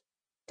thrillers,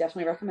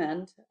 definitely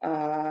recommend.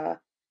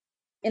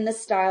 In the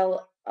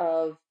style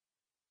of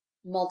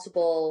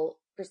multiple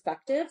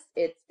perspectives,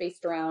 it's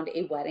based around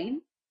a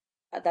wedding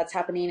that's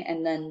happening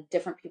and then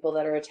different people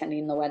that are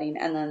attending the wedding,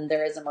 and then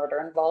there is a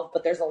murder involved,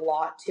 but there's a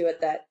lot to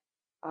it that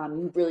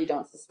you really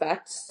don't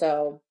suspect.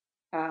 So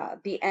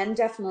the end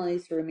definitely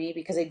threw me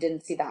because I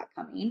didn't see that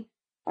coming.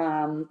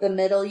 The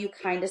middle, you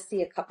kind of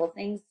see a couple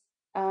things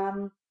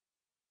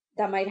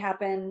that might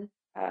happen.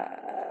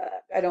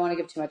 I don't want to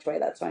give too much away,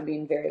 that's why I'm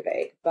being very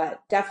vague,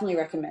 but definitely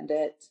recommend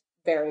it.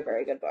 Very,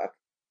 very good book.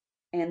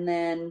 And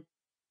then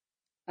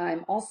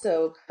I'm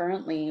also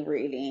currently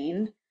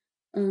reading,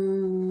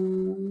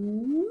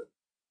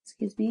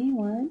 excuse me,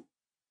 what?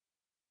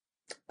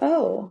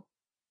 Oh,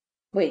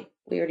 wait,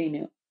 we already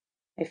knew.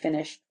 I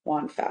finished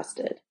Wand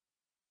Fasted.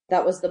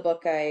 That was the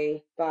book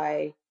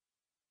by,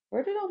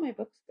 where did all my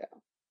books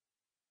go?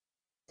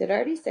 Did I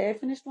already say I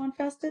finished Wand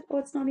Fasted? Oh,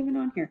 it's not even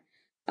on here.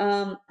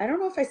 I don't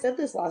know if I said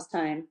this last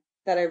time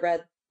that I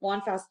read.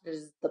 Wand Fasted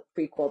is the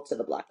prequel to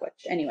The Black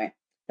Witch. Anyway,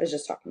 I was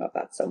just talking about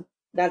that. So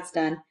that's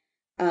done.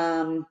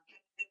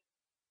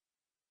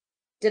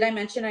 Did I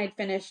mention I'd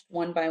finished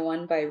One by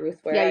One by Ruth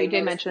Ware? Yeah, you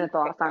did mention it the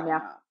last time,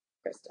 yeah.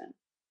 Kristen.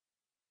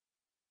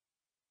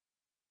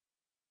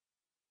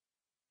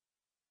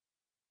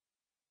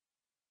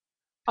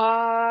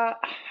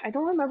 I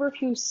don't remember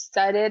if you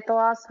said it the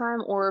last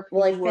time or if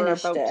Well, I you were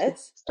finished about to it.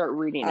 start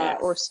reading it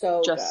or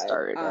So just good.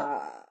 started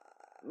it.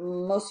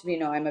 Most of you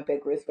know I'm a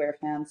big Ruth Ware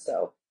fan,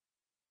 so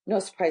no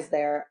surprise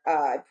there.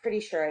 I'm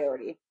pretty sure I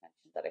already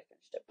mentioned that I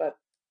finished it, but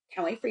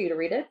can't wait for you to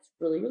read it. It's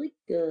really, really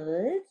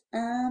good.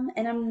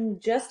 And I'm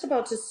just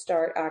about to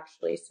start,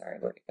 actually. Sorry,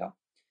 where'd it go?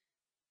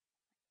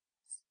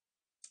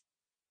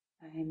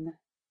 I'm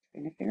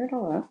trying to figure it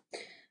all out.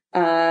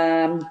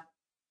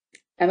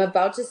 I'm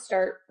about to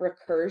start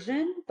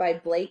Recursion by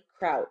Blake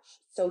Crouch.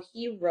 So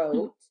he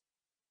wrote,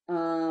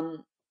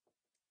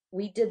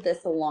 we did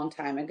this a long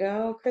time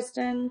ago,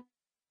 Kristen.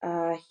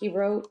 He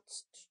wrote,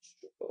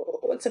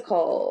 what's it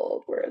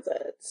called? Where is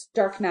it?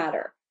 Dark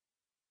Matter.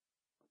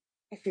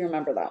 If you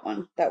remember that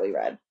one that we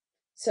read.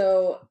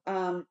 So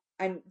I'm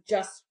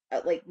just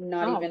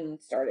not even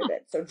started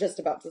it. So just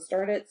about to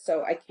start it.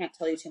 So I can't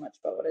tell you too much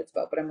about what it's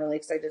about, but I'm really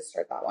excited to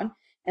start that one.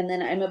 And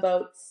then I'm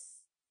about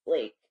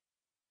like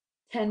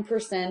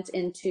 10%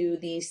 into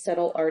The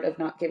Subtle Art of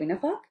Not Giving a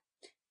Fuck.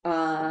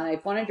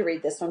 I've wanted to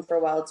read this one for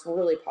a while. It's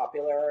really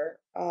popular.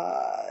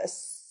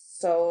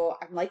 So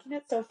I'm liking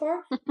it so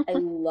far. I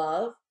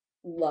love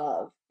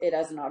it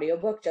as an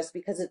audiobook just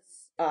because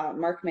it's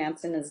Mark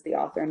Manson is the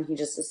author and he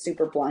just is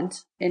super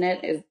blunt in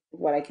it, is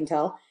what I can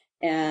tell.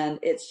 And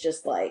it's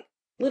just like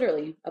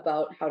literally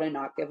about how to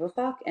not give a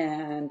fuck.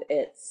 And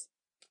it's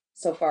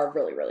so far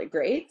really, really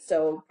great.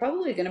 So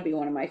probably going to be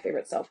one of my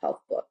favorite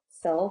self-help books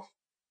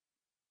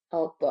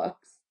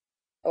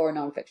or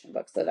nonfiction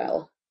books that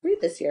I'll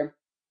read this year.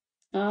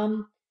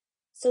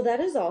 So that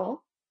is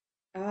all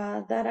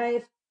that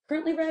I've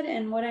currently read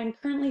and what I'm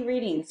currently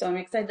reading. So I'm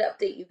excited to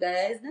update you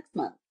guys next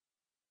month.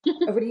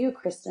 Over to you,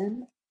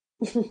 Kristen.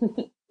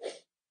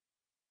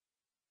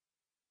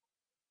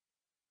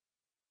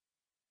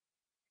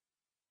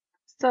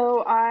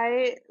 So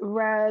I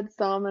read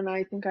some, and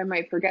I think I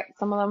might forget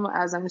some of them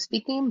as I'm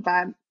speaking,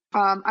 but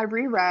I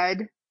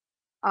reread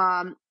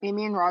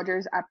Amy and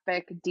Roger's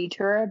Epic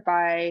Detour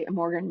by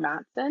Morgan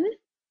Matson.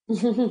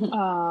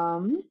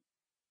 I'm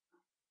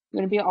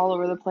going to be all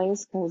over the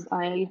place because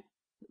I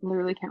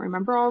literally can't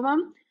remember all of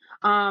them.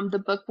 The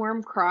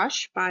Bookworm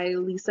Crush by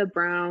Lisa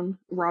Brown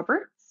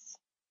Roberts.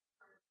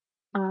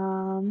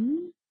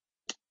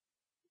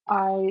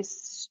 I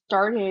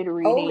started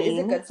reading. Oh, is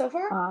it good so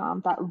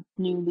far? That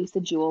new Lisa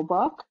Jewell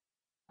book.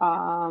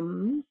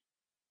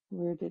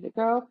 Where did it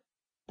go?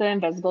 The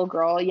Invisible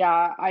Girl.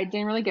 Yeah, I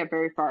didn't really get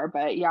very far,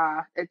 but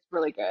yeah, it's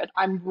really good.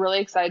 I'm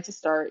really excited to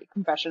start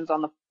Confessions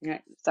on the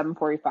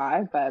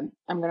 7:45, but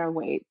I'm gonna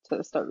wait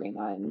to start reading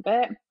that in a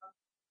bit.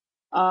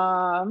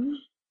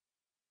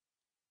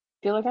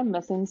 feel like I'm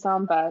missing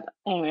some, but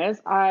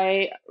anyways,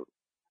 I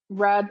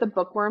read The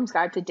Bookworm's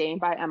Guide to Dane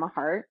by Emma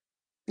Hart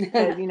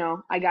because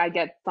I gotta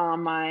get some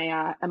on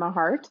my Emma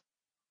Hart.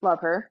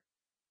 Love her.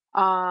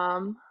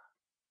 Um,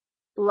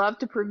 Love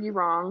to Prove You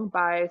Wrong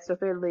by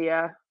Sophia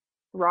Leah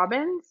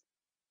Robbins.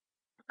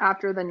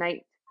 After the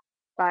Night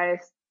by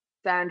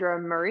Sandra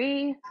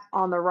Marie.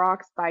 On the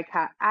Rocks by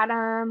Kat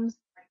Adams.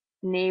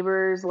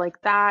 Neighbors Like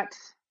That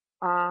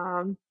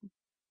by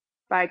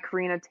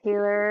Karina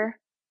Taylor.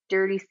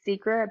 Dirty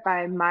Secret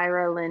by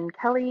Myra Lynn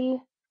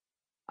Kelly.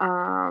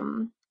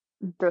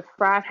 The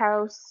Frat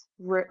House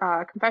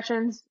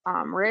Confessions,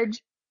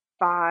 Ridge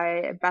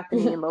by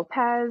Bethany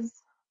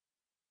Lopez.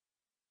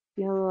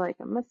 Feel like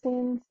I'm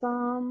missing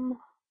some.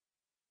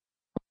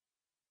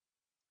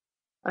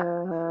 The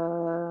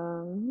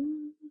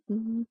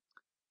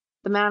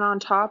Man on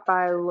Top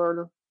by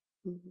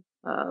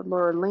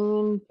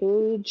Lorraine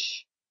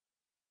Page.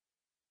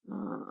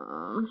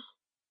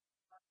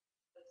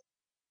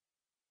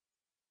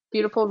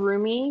 Beautiful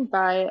Roomie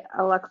by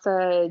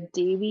Alexa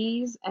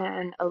Davies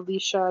and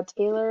Alicia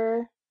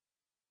Taylor.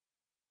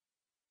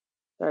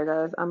 Sorry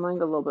guys, I'm like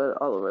a little bit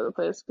all over the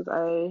place because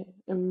I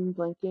am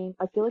blanking.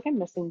 I feel like I'm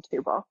missing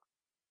two books.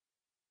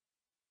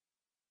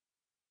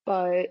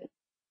 But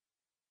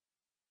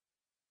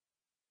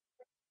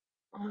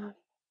I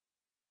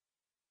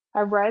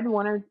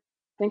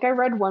think I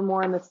read one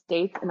more in the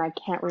States and I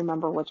can't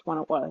remember which one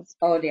it was.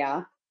 Oh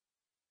yeah.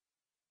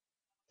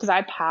 Because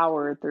I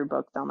powered through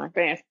books down there.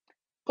 But anyways,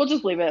 we'll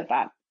just leave it at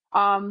that.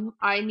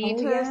 I need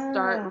to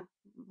start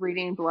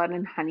reading Blood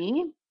and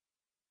Honey.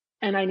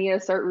 And I need to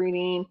start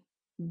reading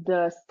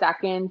the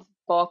second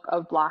book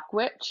of Black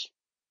Witch.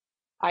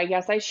 I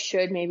guess I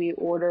should maybe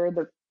order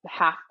the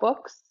half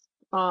books.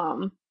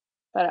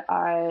 But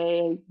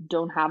I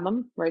don't have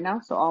them right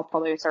now, so I'll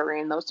probably start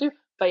reading those two.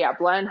 But yeah,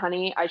 Blood and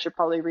Honey, I should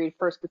probably read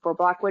first before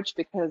Black Witch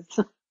because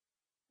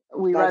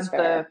we read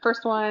the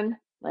first one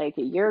like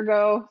a year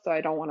ago, so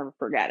I don't want to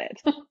forget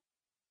it.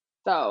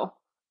 So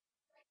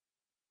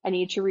I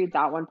need to read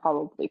that one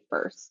probably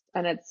first.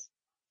 And it's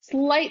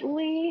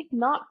slightly,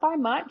 not by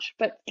much,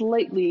 but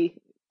slightly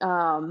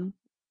not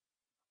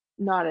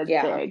as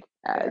big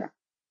as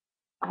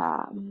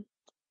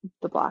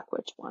the Black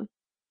Witch one,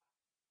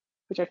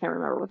 which I can't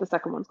remember what the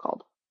second one's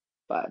called.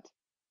 But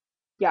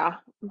yeah,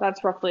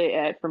 that's roughly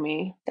it for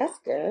me. That's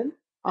good.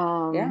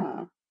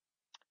 Yeah.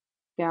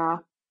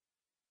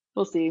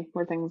 We'll see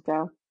where things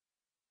go.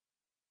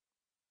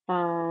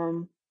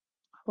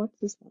 What's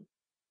this one?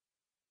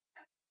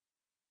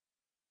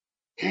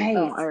 Nice.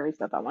 Oh, I already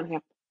said that one. Yeah.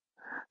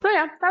 So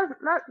yeah,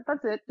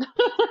 that's it.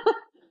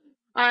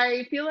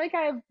 I feel like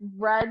I've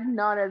read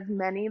not as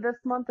many this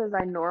month as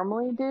I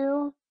normally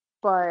do,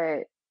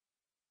 but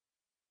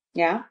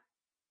yeah.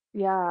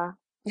 I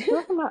feel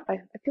like I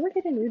feel like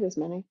I didn't read as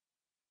many,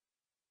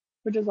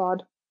 which is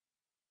odd.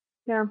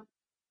 Yeah.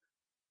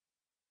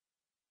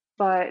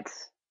 But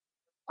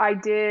I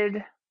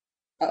did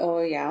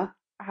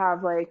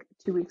have like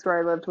 2 weeks where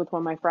I lived with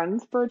one of my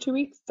friends for 2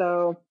 weeks,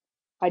 so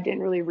I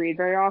didn't really read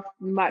very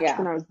much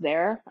when I was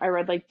there. I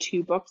read like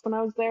 2 books when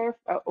I was there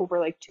over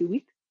like 2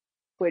 weeks,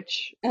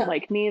 which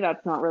like me,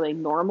 that's not really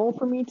normal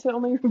for me to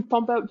only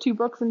pump out 2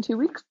 books in 2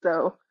 weeks.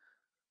 So,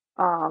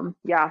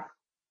 yeah.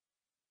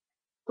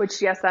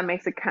 Which, yes, that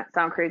makes it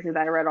sound crazy that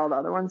I read all the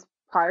other ones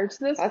prior to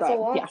this. That's a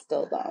lot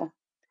still, though.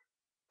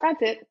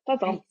 That's it.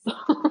 That's all.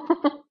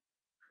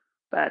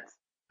 But,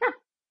 yeah.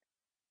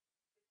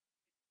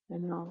 I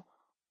know.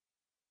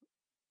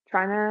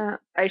 I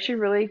should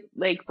really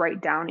like write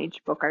down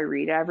each book I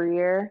read every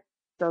year.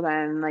 So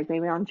then like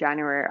maybe on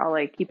January I'll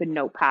like keep a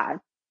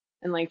notepad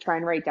and like try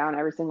and write down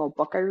every single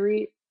book I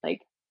read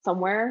like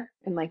somewhere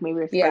in like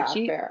maybe a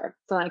spreadsheet. Fair.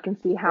 So I can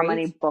see how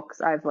many books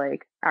I've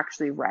like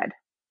actually read.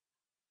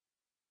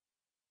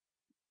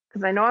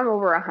 Because I know I'm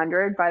over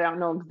 100, but I don't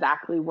know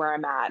exactly where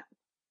I'm at.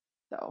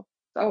 So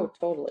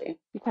totally.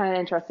 It's kind of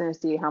interesting to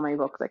see how many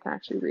books I can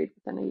actually read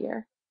within a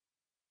year.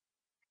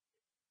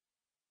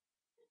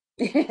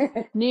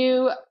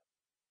 New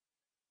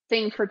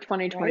thing for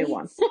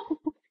 2021.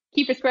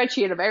 Keep a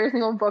spreadsheet of every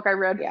single book I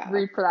read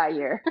for that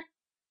year.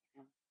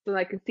 So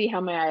I can see how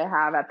many I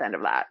have at the end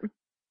of that.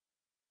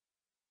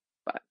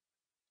 But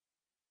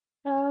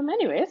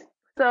anyways,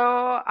 so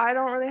I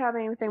don't really have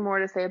anything more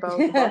to say about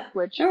the book,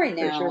 which right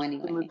now, sure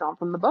anyway. We moved on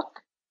from the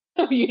book.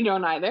 You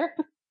don't either.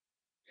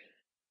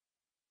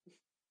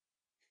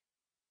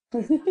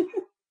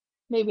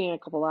 Maybe in a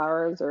couple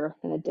hours or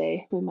in a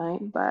day we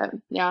might, but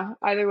yeah,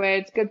 either way,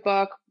 it's a good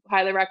book.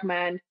 Highly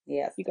recommend.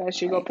 Yes, you guys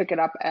should go pick it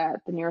up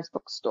at the nearest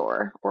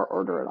bookstore or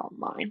order it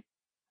online.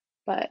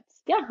 But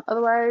yeah,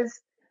 otherwise,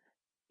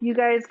 you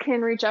guys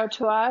can reach out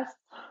to us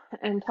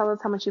and tell us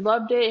how much you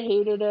loved it,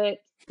 hated it.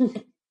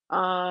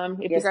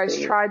 If you guys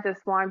tried this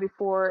wine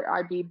before,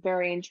 I'd be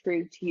very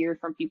intrigued to hear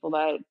from people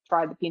that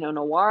tried the Pinot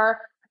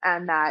Noir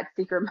and that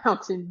Secret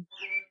Mountain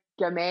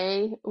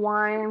Gamay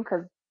wine,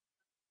 because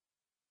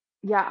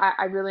yeah,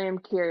 I really am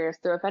curious.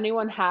 So if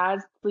anyone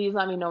has, please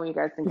let me know what you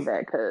guys think of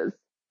it, because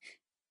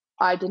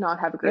I did not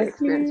have a great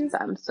experience with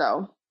them.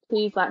 So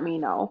please let me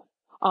know.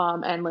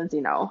 and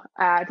Lindsay know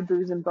at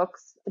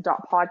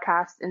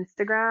boozeandbooks.podcast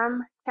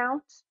Instagram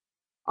account.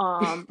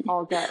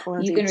 I'll get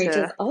Lindsay You can reach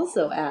to us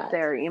also at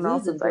their email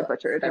since I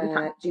butchered it.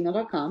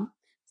 boozeandbooks@gmail.com.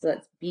 So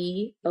that's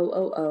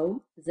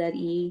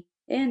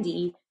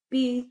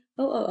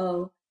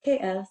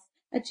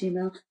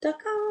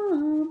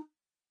BOOOZENDBOOOKS@gmail.com.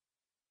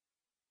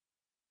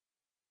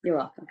 You're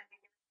welcome.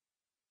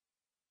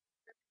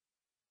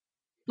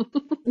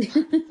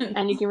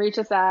 And you can reach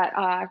us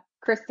at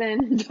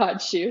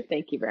Kristen.Shu.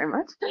 Thank you very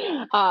much.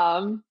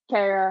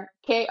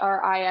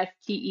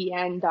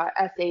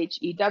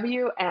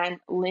 KRISTEN.SHEW and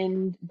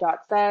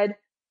Lind.Said,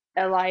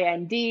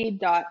 LIND.SAID.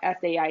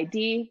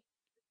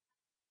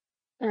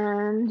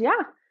 And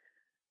yeah,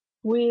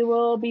 we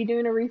will be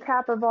doing a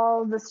recap of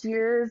all this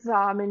year's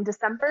in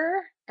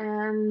December,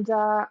 and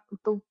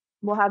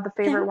we'll have the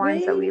favorite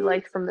wines that we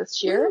liked from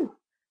this year. Woo.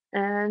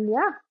 And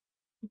yeah,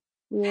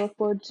 we look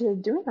forward to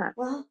doing that.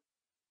 Well,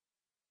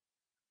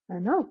 I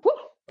know. Woo.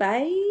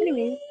 bye.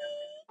 Anyway,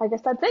 I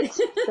guess that's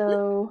it.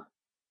 So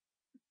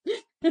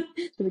should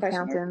we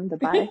count in the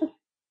bye?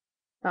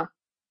 Oh.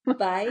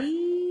 Bye.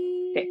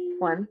 Okay,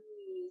 1,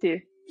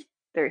 2,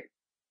 3.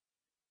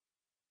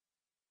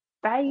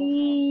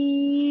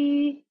 Bye.